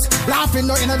war this. Laughing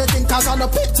no inna the thing cause I no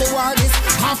pick the war this.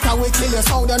 After we kill your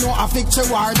sound, you know I victory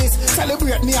war this.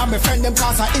 Celebrate me and my friend them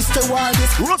cause I history war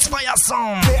this. Roots fire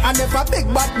song. They are never big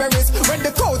bad berries. When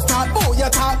the crowd start bow, you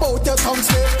talk about your tongue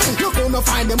slip. You gonna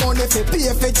find the money to pay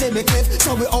for Jimmy Cliff.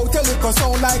 So we out your liquor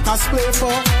sound like a split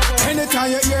for.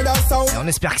 Anytime you hear that sound. Et on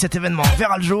espère que cet événement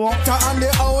verra le jour.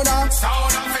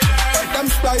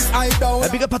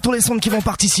 Big up à tous les sons qui vont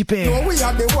participer.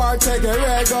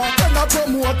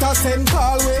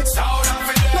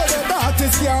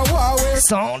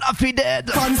 Sound of the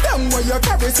dead.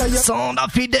 Sound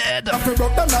of the dead.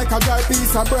 Alright,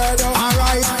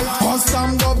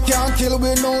 custom dub can't kill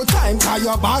with no time. Cause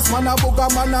your boss man a booger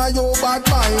man a you bad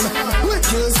mind. We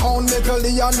kill sound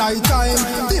nickelly a night time.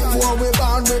 Before we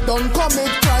born we don't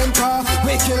commit crime. Cause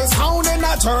we kill sound in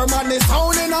a Germany,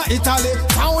 sound in a Italy,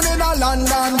 sound in a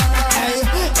London. Hey,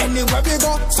 anywhere we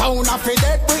go, sound of the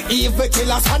dead. We evil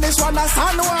kill a Spanish one, a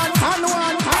San Juan, San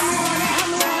Juan, San Juan.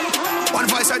 One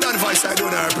voice I don't represent, you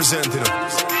know.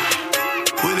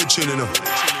 We the tune, you know.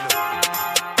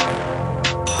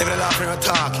 Even laughing and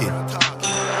talking.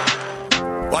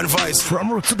 One voice. From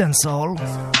Root to Dancehall.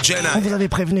 On vous avait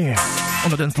prévenu.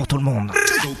 On en donne pour tout le monde.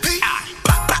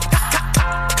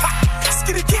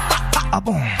 Ah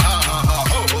bon?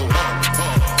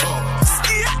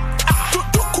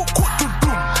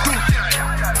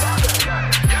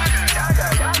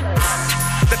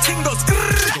 The thing goes.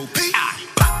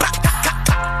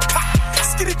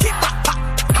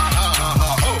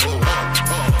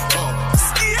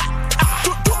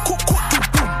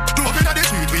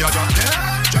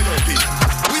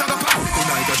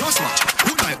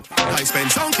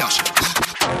 Spend some cash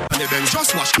and the bell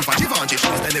just watch. If I advantage,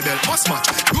 then the bell must match.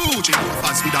 Gucci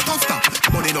fast with a tough top.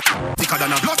 Money no thicker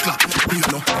than a blood clot. You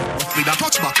know, with a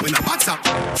touchback when a bad sack.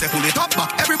 Say pull it up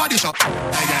back, everybody shop.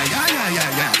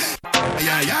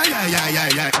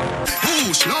 Yeah.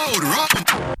 Push, load, rock.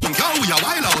 Go, you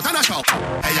wild out and a shop.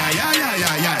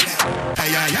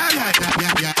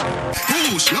 Yeah.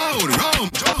 Push, load, rum,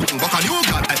 jump. Buck a new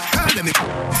gun, tell them it.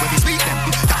 When they speak them,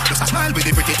 just a smile with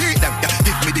the pretty teeth them.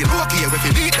 Give me the low key if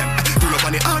you need them. Pull up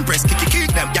on the arm press, kick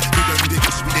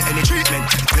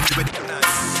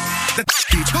The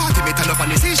beach party, me turn up on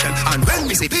the station. And when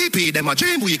we say PP, them a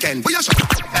dream weekend. We a shop.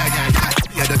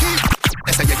 Yeah, the deep.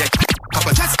 They say, yeah.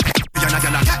 Couple chest. You're not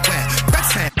get where. Red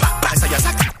say, I say, you're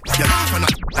sack. You're laugh on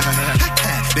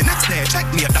the next day, check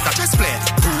me up, that's a chess play.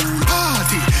 Pool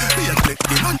party. We a click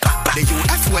the man. The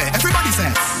UF where everybody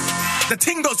says. The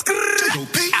ting goes grrrr.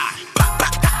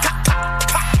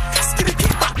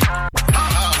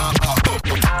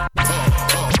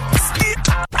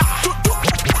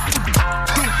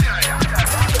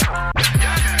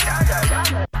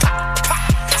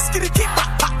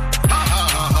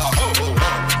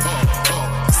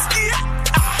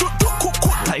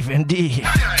 Live ND.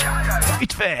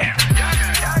 Vite fait.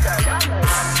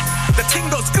 The ting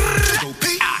goes grrrr.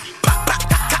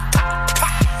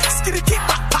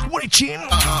 What a chin.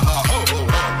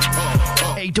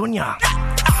 Hey, Donya.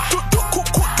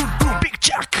 Big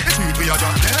Jack. We are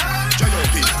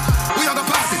J.O.P. We are the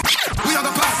party. We are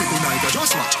the party tonight.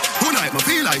 Just watch. Tonight, me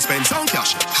feel like spend some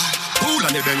cash. Cool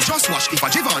on the bench, just watch. If a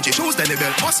Givenchy shoes, then the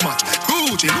belt must match.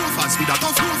 Gucci, loafers with a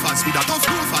tough loafers, with a tough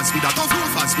loafers, with a tough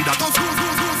loafers, with a tough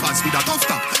loafers, with a tough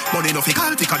top. Money no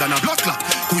fickle, thicker than a blood clot.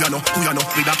 Kuyano,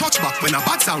 with a touch back. When a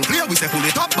bad sound clear, we say pull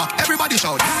it up back. Everybody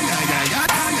shout.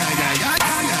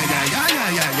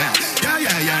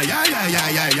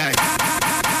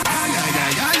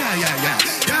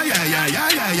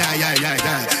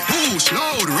 Push,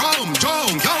 load, rum,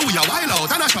 junk, yo, we a wild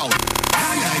out and a shout.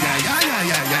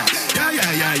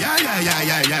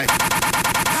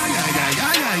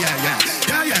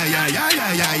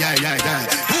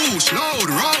 Push, load,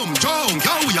 rum, junk,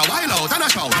 yo, we a wild out and a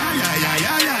shout.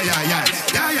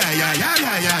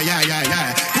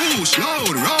 Push,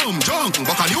 load, rum, junk,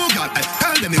 buck a new girl.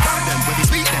 Tell them you want them, when we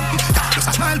speak them. Just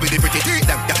a smile with the pretty teeth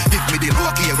them. Give me the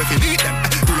look here if you meet them.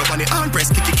 Pull up on the arm press,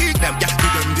 kick them. Give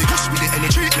them the push with the any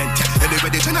treatment.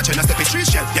 Anyway, the china step is street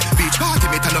shell. Beach party,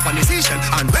 me turn up on the station.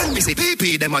 And when we say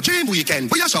PP, them a dream weekend.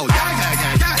 We a shout,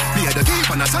 Me a the deep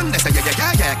on a Sunday, say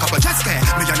yeah. Couple chest care,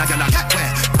 me a get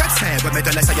where. Red say, when me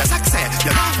done say your sack say.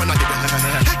 You laugh on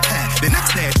the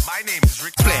next day. My name is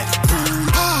Rick Play. Pool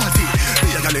party. Me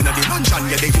a girl in the mansion,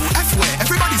 yeah, they UF where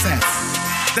everybody say.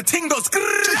 The ting goes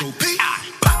grrrr.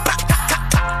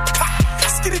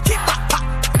 Skitty keep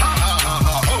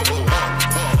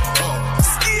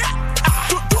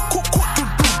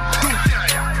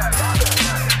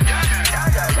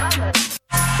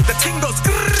The ting goes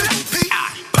grrrr.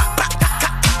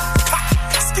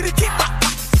 Skitty keep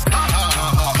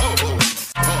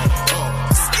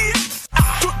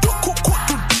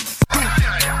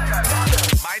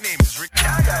My name is Rick.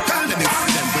 Tell them you want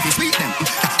them, when you sweet them.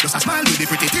 Just a smile with the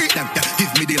pretty teeth them.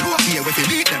 Give me the look here if you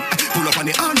meet them. Pull up on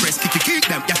the armrest, kick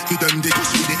them. Give them the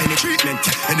push with the any treatment.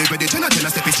 Anyway, the china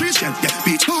step is street shell.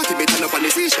 Beach party, me turn up on the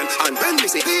station. And when we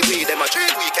say baby, them a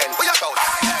trade weekend. We a shout.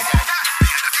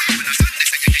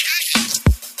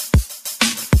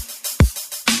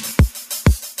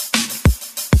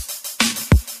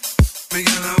 We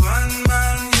got a one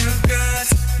man you got,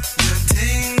 your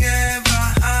thing ever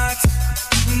hot.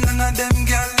 None of them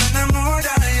gal no more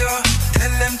than you.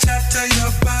 Tell them chat to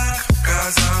your back,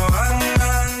 cause a one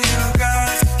man you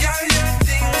got. Girl, your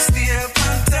thing stay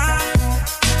on top.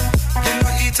 You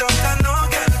know eat out and no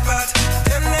gal but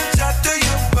tell them chat to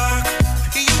your back.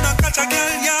 You don't catch a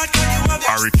girl yard, cause you have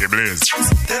your Ricky Blaze.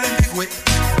 tell them big way.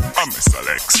 I'm Mr.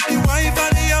 Lex. You wife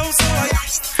at the house, so I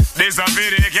This a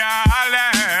video girl.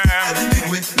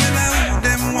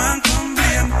 them want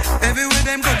complain. Everywhere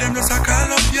them go, them just a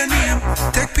call up your name.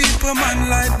 Take people man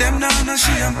like them not no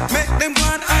shame. Make them go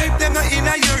and hype them not in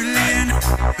a your lane.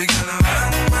 We got a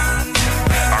one man.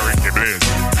 Ricky Blaze.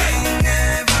 Thing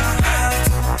ever hot.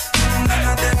 None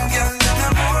of them girls no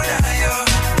more than you.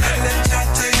 Tell them chat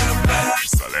to your back.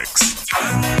 Mr. Lex.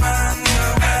 One man you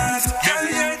got. Girl,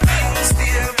 your thing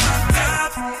stay on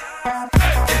top.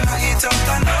 You know eat out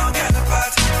and no get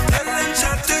apart. Tell them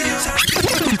chat to you.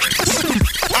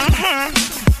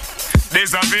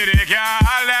 This a video girl.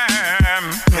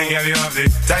 Girl, you have the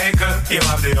tiger, you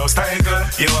have the house tiger,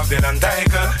 you have the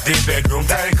non-tiger, the bedroom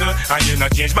tiger, and you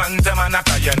not change man to man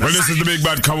after you. Well, this is the big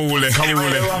bad Kamule.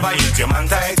 Anyway, you have a hit your man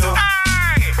title.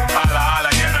 Holla,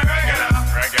 you know regular.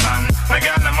 My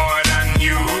girl no more than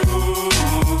you.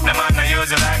 The man I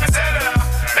use you like a cellular.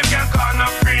 Them can't call no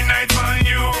free night for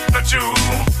you, not you.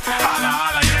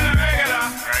 Holla, you know regular.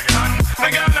 My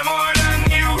girl no more than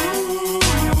you.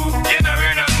 You know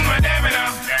we're nothing with them, you know.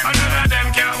 And none of them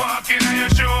can walk in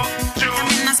your shoe.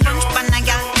 I'm a sponge but I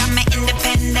got my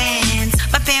independence.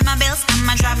 But pay my bills,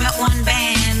 I'ma drive my own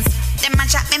Benz. Them a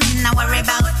chat me, me not worry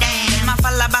about them. I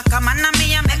follow back a man and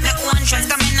me, I make my own trends.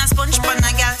 Come in a sponge but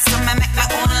I got so me make my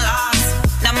own laws.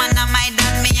 The man a my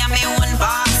dad, me a my own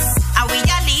boss.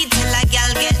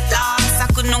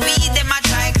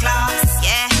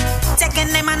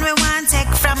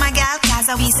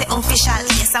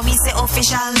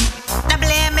 official. Now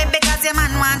blame me because your man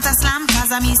want a slam.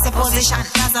 Cause I me say position,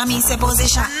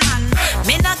 man.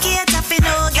 Me no cater for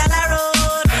no gal a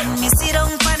road. When me sit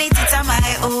down for it, it's a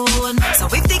my own. So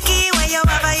with the key where you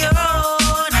have your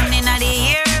own. And in the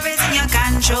ear, everything you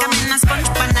control. Come in a sponge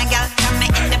pan a gal, come me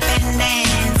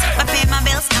independence. I pay my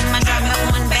bills, and I drive my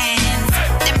own Benz.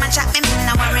 Them a chat me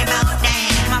no worry about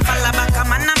them. I follow back a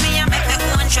man and me a make my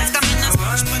own choice. Come in a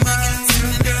sponge pan a gal, see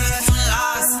me be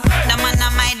lost. The man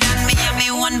a my dad, me a me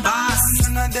one boss.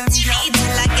 Try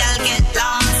till a gal get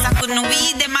lost. I couldn't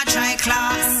weed them a try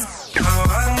class.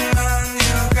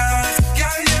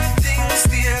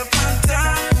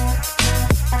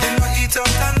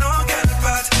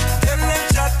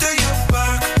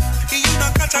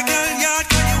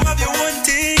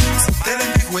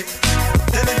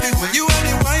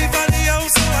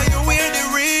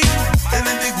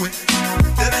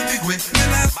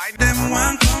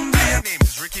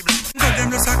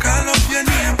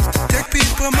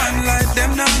 Man like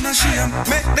them not no shame.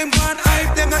 Make them go and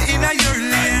hype them not in your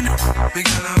lane. We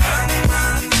got a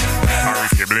man.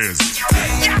 Ricky Blaze.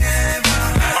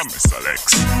 I'm Mr.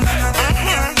 Lex.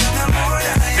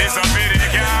 This a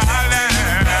video girl.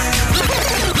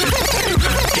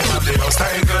 You have the house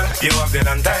tiger, you have the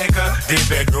non-tiger, the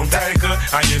bedroom tiger,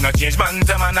 and you not change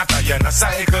bantam and after you not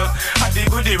cycle. And the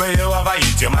goodie way you have a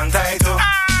hit your man title.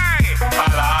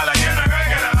 Alla, you no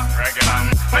regular.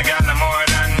 Me got no more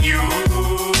than you.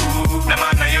 The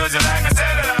man I use it like a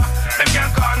cellular. Them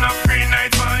can't call no free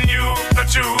night on you.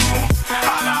 Not you.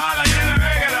 Alla, you no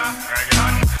regular.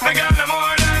 Me got no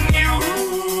more than you.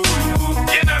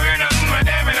 You know we're nothing with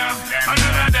them enough. And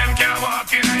none of them can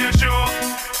walk in your shoe.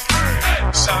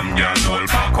 Some girls will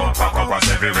pack up. As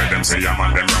everywhere them say a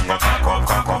man, them run go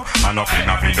cock up. And up in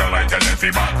a video like tell them fi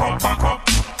back up. Up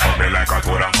me like a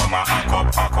toad and come a hack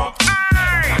up.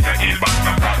 And your heel back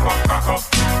no crack up.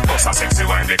 Bust a sexy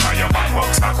wine because your back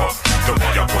up stack up. To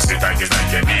hold your pussy tight is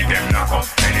like you need them knock up.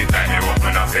 Anytime you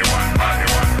open up the one body.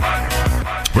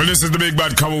 Well, this is the big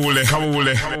bad Kawule.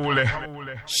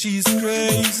 She's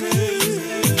crazy.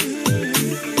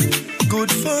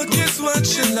 Good fuck is what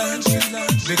she likes.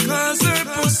 Because her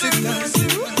pussy nice.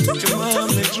 She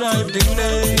want me drive the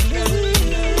lane.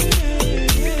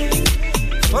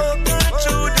 Fuck her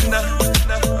through the night.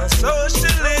 So she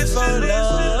live her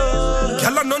life.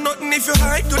 Girl, I know nothing if you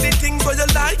hide to the things where you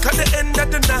like. At the end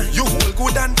of the night, you hold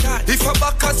good and tight. If a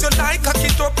back as you like, cock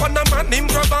it up on a man, him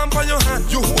grab on for your hand.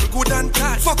 You hold good and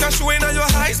tight. Fuck her showing on your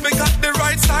eyes, make up the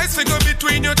right size. Figure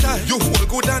between your thighs. You hold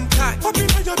good and tight. Up in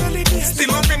your belly,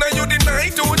 still up in you the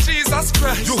night. Oh Jesus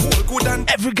Christ, you hold good and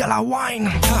tight. Every girl a wine.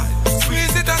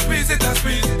 Squeeze it and squeeze it and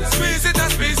squeeze it. Squeeze it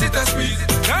and squeeze it and squeeze it.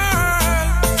 Girl,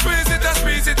 squeeze it and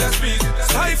squeeze it and squeeze it.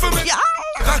 Time for me.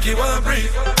 Cocky one breathe.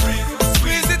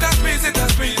 Squeeze it and squeeze it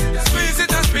and squeeze it. Squeeze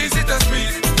it and squeeze it and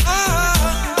squeeze it.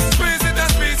 Squeeze it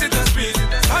and squeeze it and squeeze it.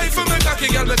 Time for me cocky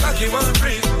girl, me cocky one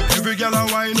breathe. Every girl a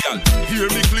wine, hear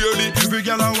me clearly. Every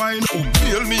girl a wine,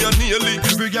 nail me a nearly.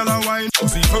 Every girl a wine,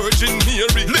 see Virgin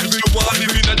Mary. Every one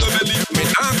live in the belly. Me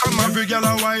nah come. Every girl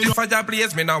a wine, if I just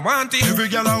place me nah want it. Every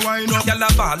girl a wine, girl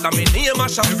a ball and me name a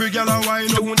shop. Every girl a wine,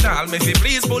 don't tell me fi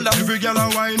please pull up. Every girl a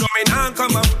wine, me nah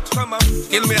come up.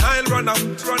 Kill me I'll run up.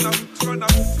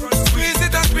 Squeeze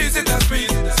it and squeeze it and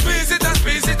squeeze it. Squeeze it and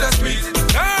squeeze it and squeeze it.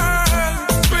 Girl,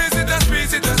 squeeze it and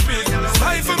squeeze it and squeeze it.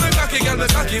 Life for me cocky girl, me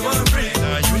cocky one breathe.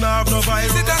 You nah have no vibe.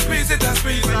 Squeeze it and squeeze it and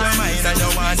squeeze it. Your mind and you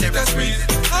want it. Squeeze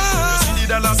it. You see the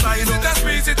dollar sign up.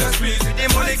 Squeeze it and squeeze it. The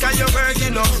money can you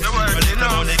working up. The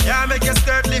money can't make your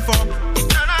skirt lift up.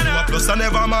 You a plus and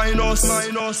never minus.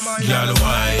 Girl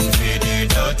wine for the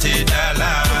dirty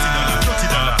dollar.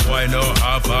 Why no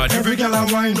half hard? Every girl a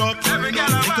wine up.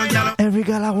 Every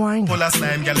girl a wine. Full of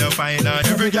slime, girl you find out.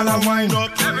 Every girl a wine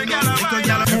up. Every girl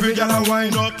a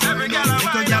wine up. Every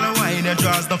girl a wine. Your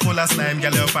drawers no full of slime,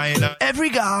 girl you find out. Every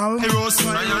girl. Hey Rose,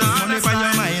 money for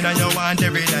your mind and you want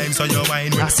every time, so you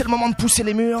wine. Ah, c'est le moment de pousser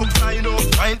les murs.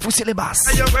 Pousser les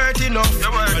basses. You're worth enough.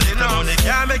 Money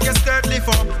can't make your skirt lift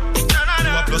up.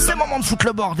 C'est le moment de foutre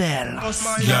le bordel.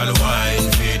 Girl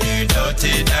wine for the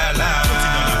dirty dollar.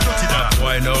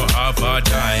 Why no half a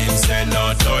time? Say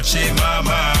no touchy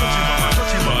mama.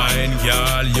 Wine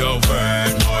girl, you're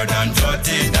worth more than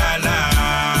 $30.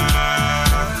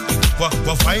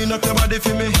 What fine up your body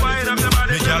for me? Me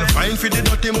girl fine for the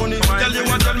dirty money. Tell you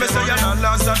what, tell me say your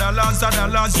dollars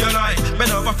you like. Me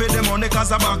never for the money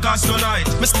cause I back us tonight.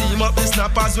 Me steam up the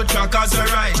snappers with crackers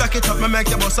alright. Jack it up, me make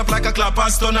you bust up like a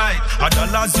clappers tonight. A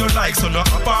dollars you like, so no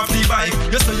up off the bike.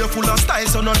 You say you're full of style,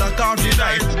 so no knock off the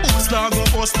light. Boots now go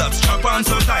no stop, strap on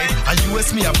so tight. And you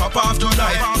ask me a pop off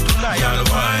tonight. Girl,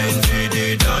 wine for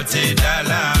the dirty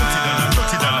dollar.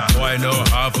 Boy, no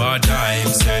half a dime,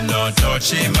 say no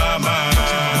touchy mama.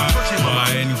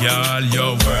 Wine, girl,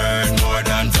 you're worth more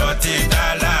than $30.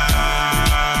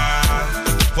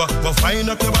 Well, fine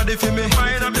up your body for me.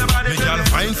 Fine up your body. Me girl,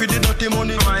 fine for the dirty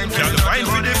money. Girl, fine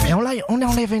for the. Et on est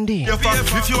en Levendi.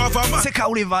 If you have a man, c'est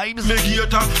how les vibes. Me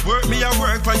get work me a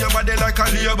work for your body like a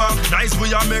labor. Nice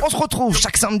we a make. On se retrouve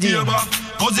chaque samedi.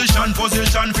 Position for the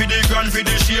grand for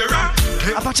the share.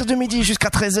 À partir de midi jusqu'à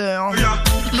 13h.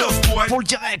 Pour le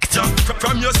direct.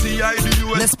 From your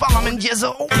CID. N'est-ce pas, Maman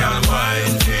Diesel?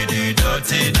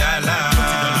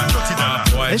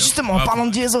 Et justement, en parlant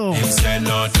de Diesel,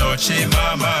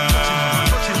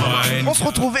 on se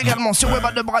retrouve également sur Web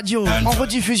Dub Radio en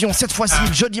rediffusion cette fois-ci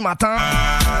le jeudi matin.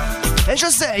 Et je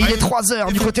sais, il est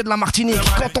 3h du côté de la Martinique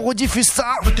quand on rediffuse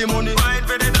ça.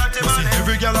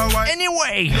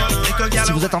 Anyway,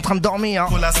 si vous êtes en train de dormir,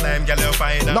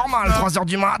 normal, 3h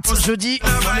du mat, jeudi,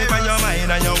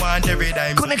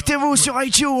 connectez-vous sur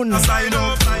iTunes,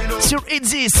 sur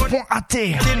itzis.at.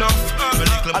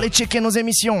 Allez checker nos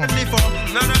émissions,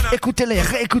 écoutez-les,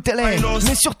 réécoutez-les,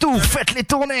 mais surtout, faites-les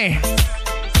tourner.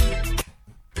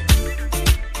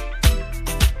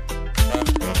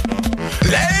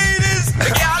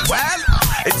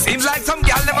 It seems like some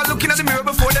gal never looking at the mirror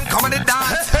before them come and they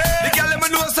dance. The gal never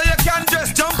know so you can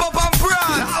just jump up and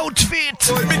prance. Outfit.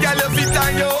 So me gal your fit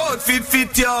and your outfit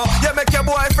fit yo. You make your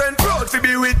boyfriend proud to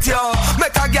be with you.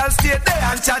 Make a gal stay there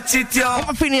and chat shit yo. On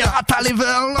va finir à ta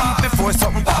level. Before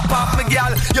something pop up, me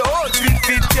gal your outfit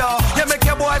fit yo. You make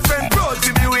your boyfriend proud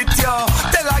to be with you.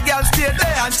 Tell a gal stay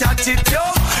there and chat shit yo.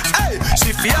 Hey,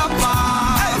 she feel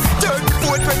hey,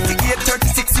 34, 28,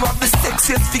 36, you have the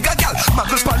sexiest figure gal.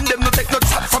 Muggle pan them no take no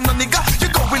chat from no nigga. You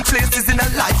going places in a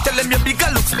life, tell them your bigger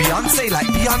looks Beyonce like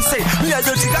Beyonce. Me a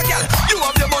your jigger gal. You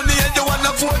have your money and you wanna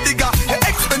afford digger. Your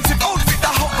expensive outfit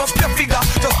that hook up your figure.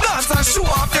 Just dance and show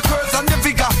off your curves and your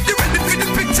vigor. You ready for the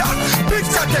picture?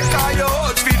 Picture take all your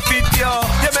outfit fit yo.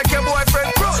 You make your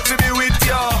boyfriend proud to be with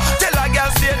you. Tell a gal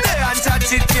stay there and chat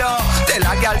it yo. Tell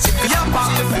a gal she feel pop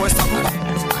before something.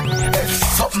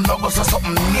 Something no go so,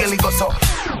 something nearly go so.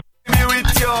 Me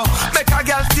with you, make a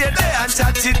girl stay there and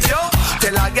chat it yo.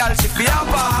 Tell a girl she feel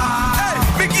bad.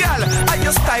 Hey, big girl, and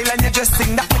your style and your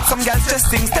dressing that make some girls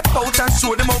stressing. Step out and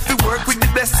show them how to work with the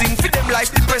blessing. For them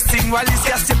life depressing, while it's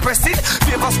gas depressing.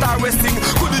 Favor star resting,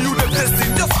 could you the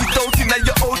blessing? Just fit out in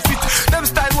your outfit. Them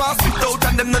style want fit out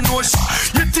and them no know shit.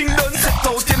 You think done set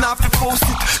out, you have to post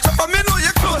it. So for me know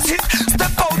you close it.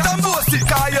 Step out and boast it,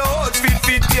 cause your outfit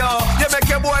fit yo. You make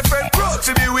your boyfriend proud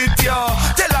to be with you.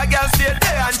 Tell a girl stay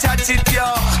there and chat it yo.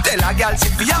 Tell a girl she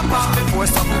be a pop before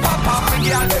something pop up me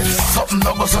girl. Something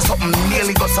no go so, something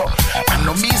nearly go so. I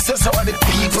know me say so, the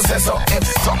people say so. If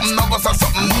something no go so,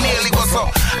 something nearly go so.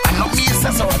 I know me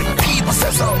say so, the people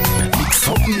say so. Mix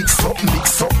up, mix up,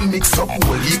 mix up, mix up.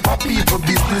 Whole heap of people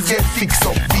business get fixed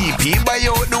up. BP buy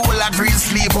out the whole agree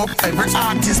sleep up. Every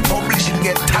artist publishing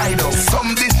get tied up.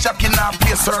 Some disc jockey now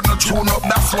play certain tune up.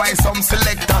 That's why some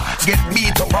selector get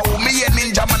beat up. How me and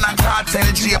Ninja Man and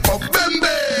Cartel shape up.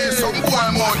 Bembe, some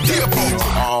boy more tape up.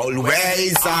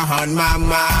 Always on my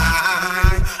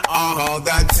mind, all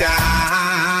the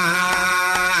time.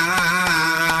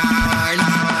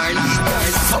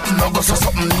 Something no go so,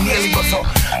 something nearly go so.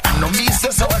 I know me say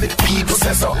so, the people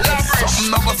say so. Something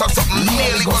no go so, something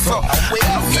nearly go so. I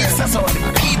know me say so, the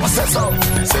people say so.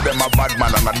 Say them a bad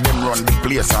man and a them run the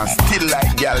place and still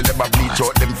like girl them a bleach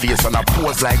out them face and a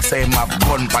pose like say him have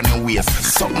gun pan your waist.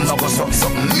 Something no go so,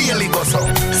 something nearly go so.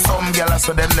 Some girl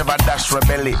so them never dash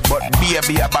rebelly, but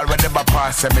baby a ball when them a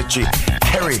pass cemetery.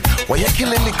 Harry, why you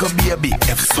killing little baby?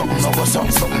 If something no go so,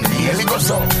 something nearly go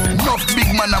so. Enough big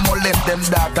man a molest them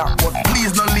data, but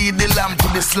please no lead the lamb to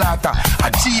the slaughter. A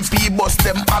GP bust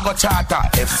them a go charter.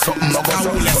 If something no go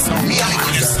so, something nearly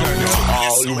go so.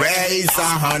 Always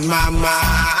on my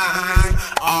mind,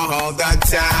 all the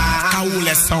time.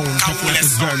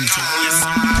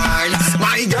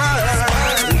 My girl,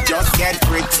 just get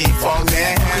pretty for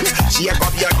me. Shake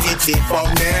up your titty for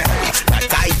me. The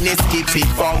tightness keep it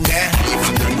for me.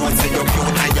 You know say you're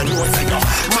cute and you know say you're.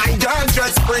 My girl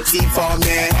just pretty for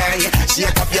me.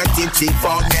 Shake up your titty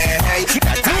for me.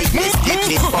 The tightness keep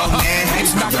it for me.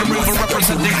 Stop the river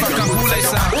representing Kakule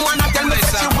sound. Woman I tell me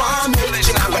that she want me.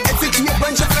 She not gonna hesitate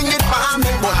when she fling it for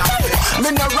me. Me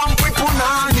no ramp with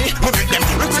punani. Me make them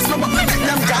request me but me make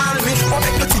them call me. But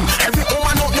make the thing every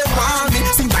woman out there want me.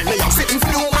 See by me I'm sitting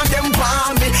for the woman them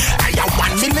want me. I have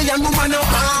 1 million woman up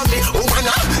on me. Woman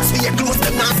stay close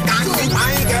them not stand me.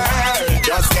 My girl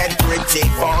just get pretty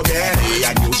for me.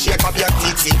 And you shake up your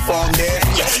titty for me.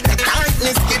 The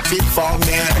kindness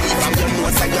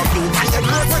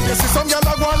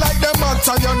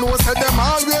know say them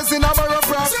always in a rough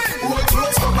rap. World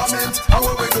close government, how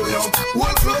we do yo?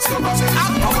 World close government,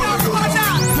 how we do yo?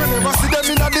 You never see them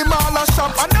in a the mall or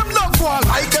shop, and them love one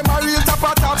like them a real top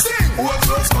of top. World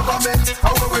close government,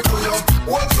 how we do yo?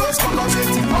 World close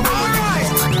government, how we do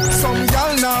yo? Some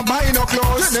y'all now buy no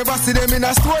clothes. You never see them in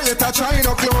a store yet a try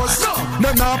no clothes.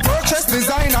 No now purchase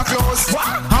designer clothes.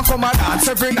 And come and dance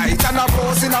every night and a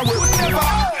pose in a way.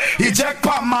 Never Eject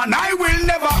pa man, I will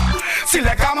never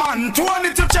select a man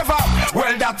 20 to Trevor.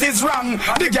 Well, that is wrong.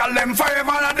 The girl them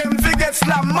forever and them forget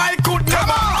slam. I could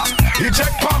never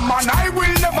eject pa man, I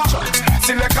will never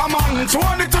select a man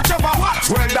 20 to Trevor.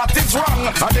 Well, that is wrong.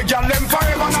 The girl them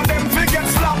forever and them forget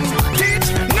slam. Teach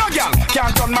no girl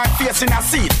can't turn my face in a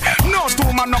seat. No two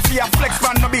man no fear flex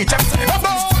from the beach.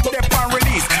 About the pan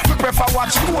release. We prefer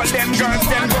watch all them girls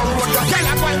then go road. Girl,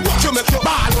 I want you make your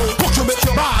ball, you make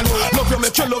your ball. Love you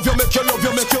make your love you make your love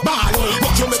you make your ball.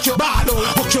 What you make your ball,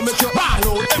 what you make your ball.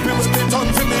 Everywhere they turn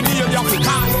for me near you fi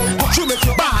call. What you make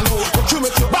your ball, what you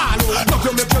make your ball. Love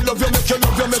you make your love you make your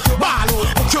love you make your ball.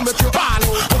 What you make your ball,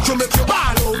 what you make your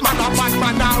ball. Man a bad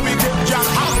man now we get your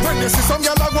heart. When you see some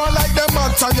girl a go like them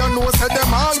hot, and you know say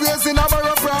them always in a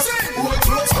rough rap. World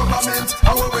close government,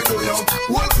 how we do yo?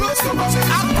 World close government,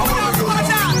 how we do yo?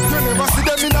 You never see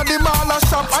them in a the mall or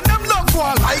shop, and them love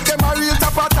one like them a real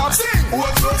top of top.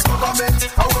 World close government,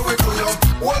 how we do yo?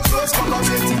 World close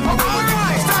government, how we do yo?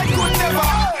 I could never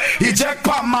eject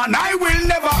pa man, I will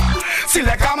never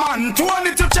select a man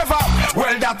 20 to Trevor.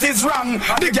 Well, that is wrong.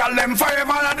 The girl them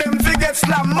forever and them forget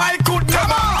slam. I could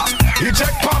never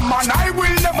eject pa man, I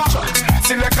will never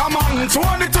select a man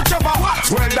 20 to Trevor.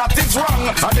 Well, that is wrong.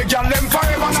 The girl them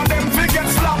forever and them forget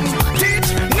slam.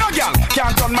 Teach no girl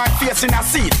can't turn my face in a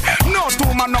seat. No two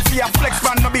man no fear flex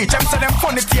from the beach. Them say them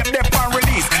funny tape they pan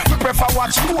release. We prefer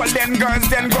watch golden girls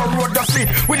then go road the street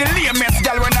with the lamest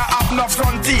girl when I have no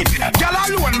front teeth. Girl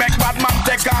alone make bad man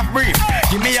take off brief.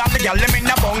 Give me all the girl them in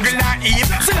the bungle and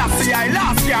Eve. Still I see I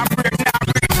last year break now.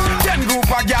 10 group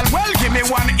of girl, well give me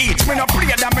one each. Me no play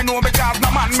that me know because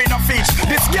no man me no fish.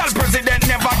 This girl president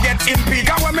never get impeached.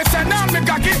 And when me say nah me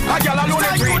cocky, a girl alone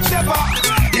I could never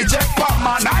eject pop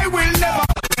man, I will never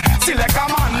select a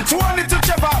man 20 to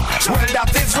Trevor. Well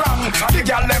that is wrong. The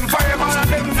girl them forever and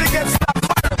them forget slap.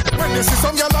 When you see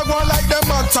some girl a go like them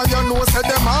hot, and you know say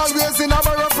them always in a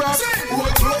rough rap.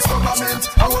 World close government,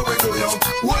 how we do yo?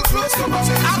 World close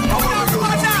government, how we do yo?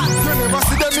 You never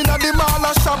see them in a the mall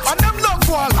or shop, and them love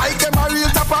one like them a real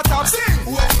top of top.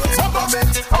 World close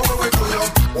government, how we do yo?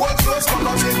 World close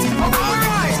government, how we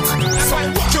do yo? So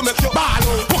what you make your ball,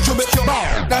 what you make your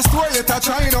ball. That's the way you touch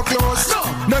no clothes.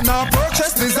 No now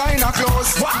purchase designer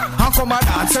clothes. And come and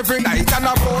dance every night and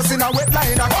a pose in a wet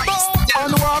line.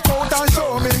 And walk out and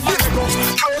show me.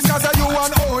 Cause you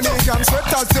want own it. And sweat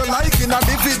as you like in a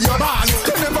the video.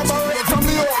 You never borrow it from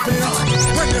the open.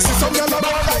 When you see some girl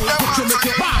about like them, you make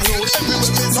your ball.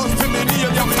 Everywhere they turn for me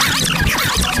near you.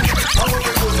 How we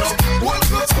do yo? World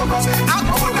close government. How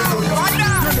we do yo?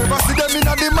 You never see them in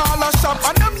a the mall or shop,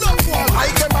 and them love one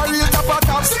like them a real top of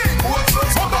top. World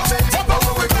close government. How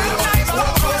we do yo?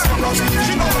 World close government.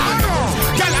 You know I know.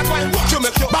 Girl, I want what you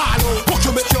make your ball. What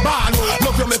you make your ball.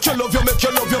 Love you make your love you make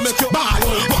your love you make your ball.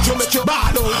 What you make your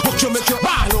ball. What you make your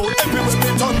ball. Everywhere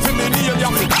they turn for me near you.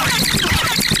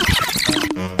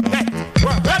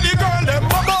 Ready girl, them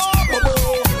bubble.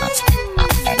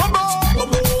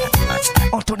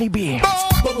 Anthony B.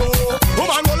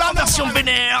 En version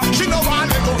vénère. She know one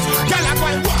go. Girl, I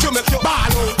want what you make your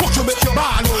ball. What you make your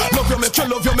ball. Love you make your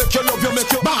love you make your love you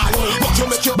make your ball. What you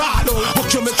make your ball.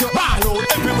 What you make your ball.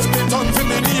 Everywhere they turn for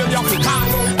me near you.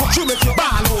 What you make your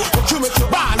ball. What you make your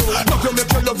ball. Love you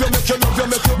make your love you make your love you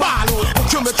make your ball.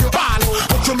 What you make your ball.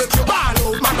 What you make your ball.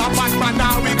 Man a bad man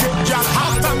now we get your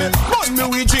heart on me. But me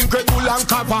we drink Red Bull and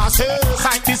Cavasses.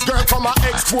 Like this girl from a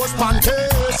exposed panties.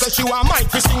 Say she want mic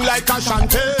to sing like a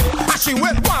shanty. And she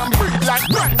went one breathe like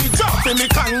brandy. Jump in me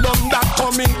condom that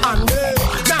coming handy.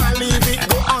 Now leave it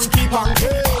go hanky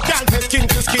panky. Can't get skin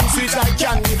to skin sweet like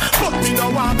candy. But me no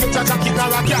want to touch a kid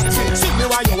or a cat. See me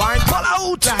while you wine call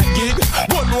out like gig.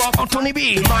 One more Anthony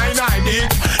B. Mine I did.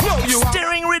 No you are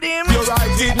Steering Rhythm. You're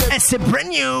right it. And c'est brand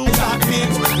new.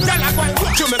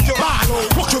 What you make your ball.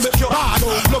 What you make your ball.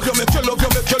 Love you make your love you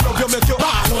make your love you make your ball.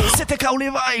 C'était Kaouli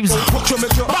Vibes. What you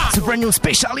make your ball. C'est brand new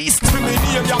specialist. What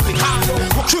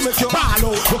you make your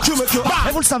ball. What you make your ball.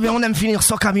 Et vous le savez, on aime finir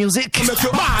sur K Music. Make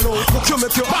your ball. What you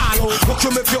make your ball. What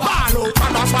you make your ball.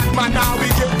 Man a bad man now we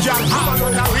get young. I'm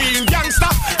a real gangster.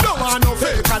 No one no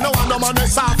faker. No one no man no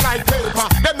soft like paper.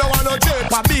 Them no one no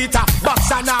japer, beater,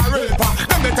 boxer and a raper.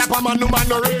 Them the type of man no man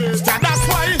no racer. That's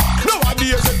why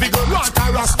nowadays the big want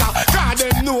a rasta. God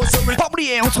them know so we. Pas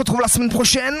oublier, on se retrouve la semaine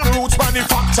prochaine. Roots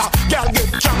manufacture, girl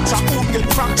get capture, who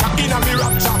get fracture, in a me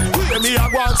rapture. Me a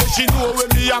go and say she know when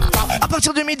me actor. À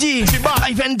partir de midi,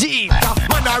 Live and D.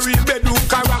 Man a real bedroom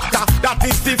character, that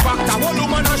is the factor. One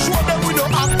woman a show them we no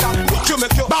actor. Walk you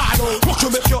make you ball, walk you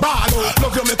make you ball.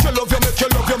 Love you make you, love you make you,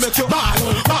 love you make you ball.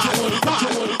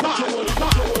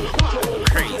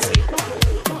 Crazy.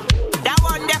 That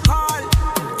one they call.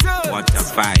 What a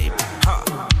vibe.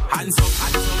 Hands up,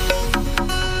 hands up.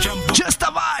 Jump up. Just a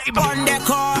vibe. One they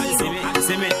call.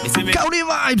 Cowley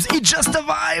vibes, it's just a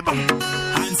vibe.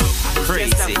 Hands up.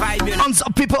 Crazy. Vibe, you know. Hands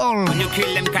up, people. When you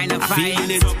kill them kind of vibe.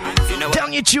 You know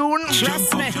Dernier tune.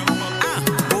 Trust me.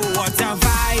 Oh, what a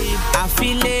vibe. I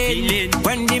feel it.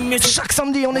 When the music. Chaque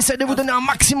samedi, on essaie de vous donner un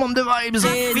maximum de vibes.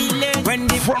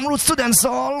 From roots to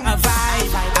dancehall. A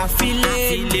vibe. I feel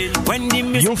it. When the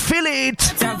music. You feel it.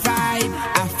 What a vibe.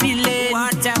 I feel it.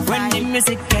 What a vibe. When the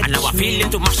music catch me. And now I feel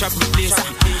it to mash up the place.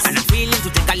 And I feel it to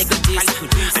take a little taste.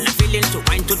 And I feel it to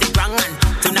wind to the ground and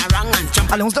to the wrong and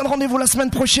jump. Allez, on se donne rendez-vous la semaine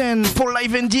prochaine pour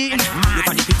Live and D.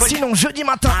 Sinon, jeudi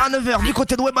matin à 9h du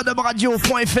côté de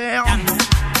webadub.radio.fr.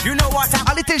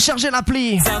 Allez télécharger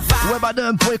l'appli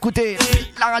Webadub pour écouter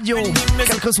la radio,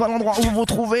 quel que soit l'endroit où vous vous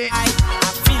trouvez,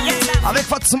 avec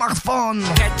votre smartphone.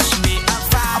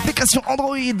 Application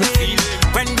Android,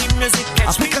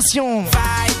 application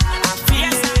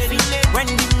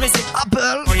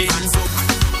Apple,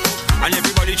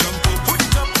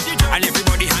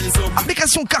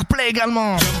 application CarPlay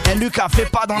également. Et Lucas fait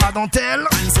pas dans la dentelle,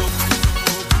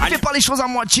 fais pas les choses à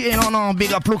moitié, non,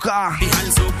 big up Lucas.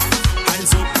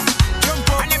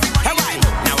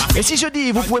 Et si je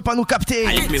dis vous pouvez pas nous capter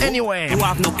anyway,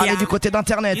 allez du côté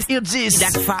d'internet, Hear This,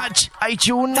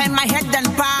 iTunes,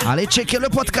 allez checker le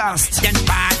podcast,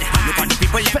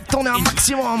 faites tourner un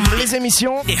maximum les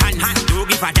émissions.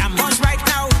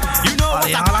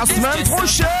 Allez, à la semaine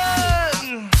prochaine.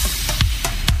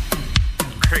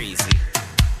 Crazy.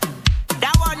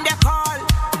 That one they call.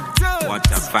 What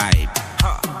a vibe.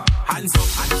 Hands up,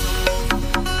 hands up.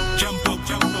 Jump up,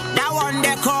 jump up. That one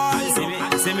they call.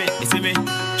 See me.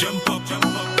 Jump up, jump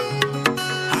up.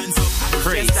 Hands up.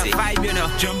 Crazy. Just a vibe, you know.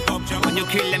 Jump up, jump up. When you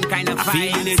kill them kind of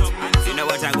vibe, you know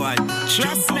what I want.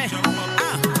 Trust me.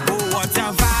 Oh, what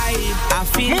a vibe. I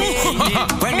feel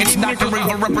it. It's Dr.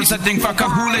 River representing for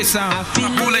Kahule Sound.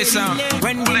 Kahule Sound.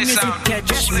 Kahule Sound.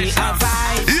 Catch me a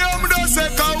vibe. Yeah, me don't say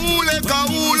Kahule.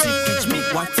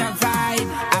 What a vibe.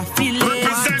 I feel it.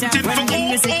 Representing for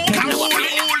Kahule.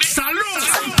 Salute.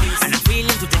 And I feel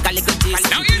it to take a little taste.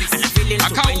 And I feel it to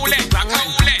wine to the wrong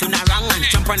and turn around and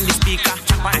jump on the speaker.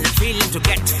 And I feel it to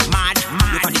get mad.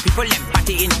 Look at the people them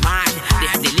party in mad. They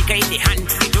have the liquor in the hand.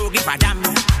 They don't give a damn.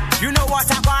 You know what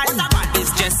I want?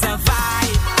 It's just a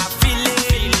vibe. I feel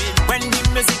it. When the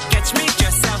music catch me,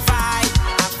 just a vibe.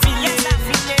 I feel it.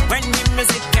 When the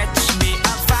music catch me,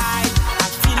 a vibe. I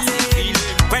feel it.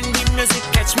 When the music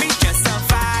catch me, just a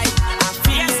vibe. I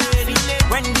feel it.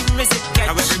 When the music catch me.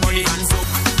 Now everybody hands up.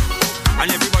 And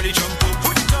everybody jump up.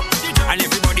 And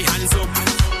everybody hands up.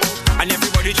 And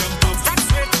everybody jump up.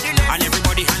 And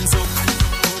everybody hands up.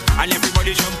 And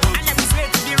everybody jump up.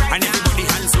 And everybody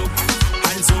hands up.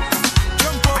 Hands up.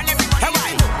 Jump up.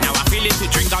 Now I feel it to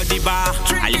drink out the bar.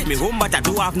 I leave me home but I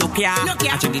do have no care.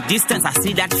 I check the distance, I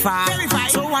see that far.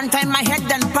 So one time my head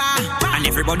done par. And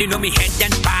everybody know me head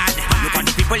done bad. Look at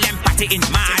the people them party in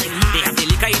mad. They have the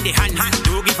liquor in the hand.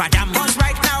 Don't give a damn. Cause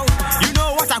right now, you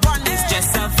know what I want. It's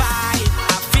just a vibe.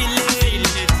 I feel it.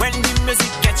 When the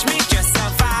music catch me, just a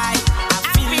vibe. I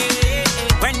feel it.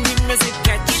 When the music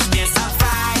catch me, just a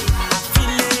vibe. I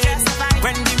feel it.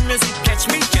 When the music catch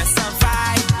me, just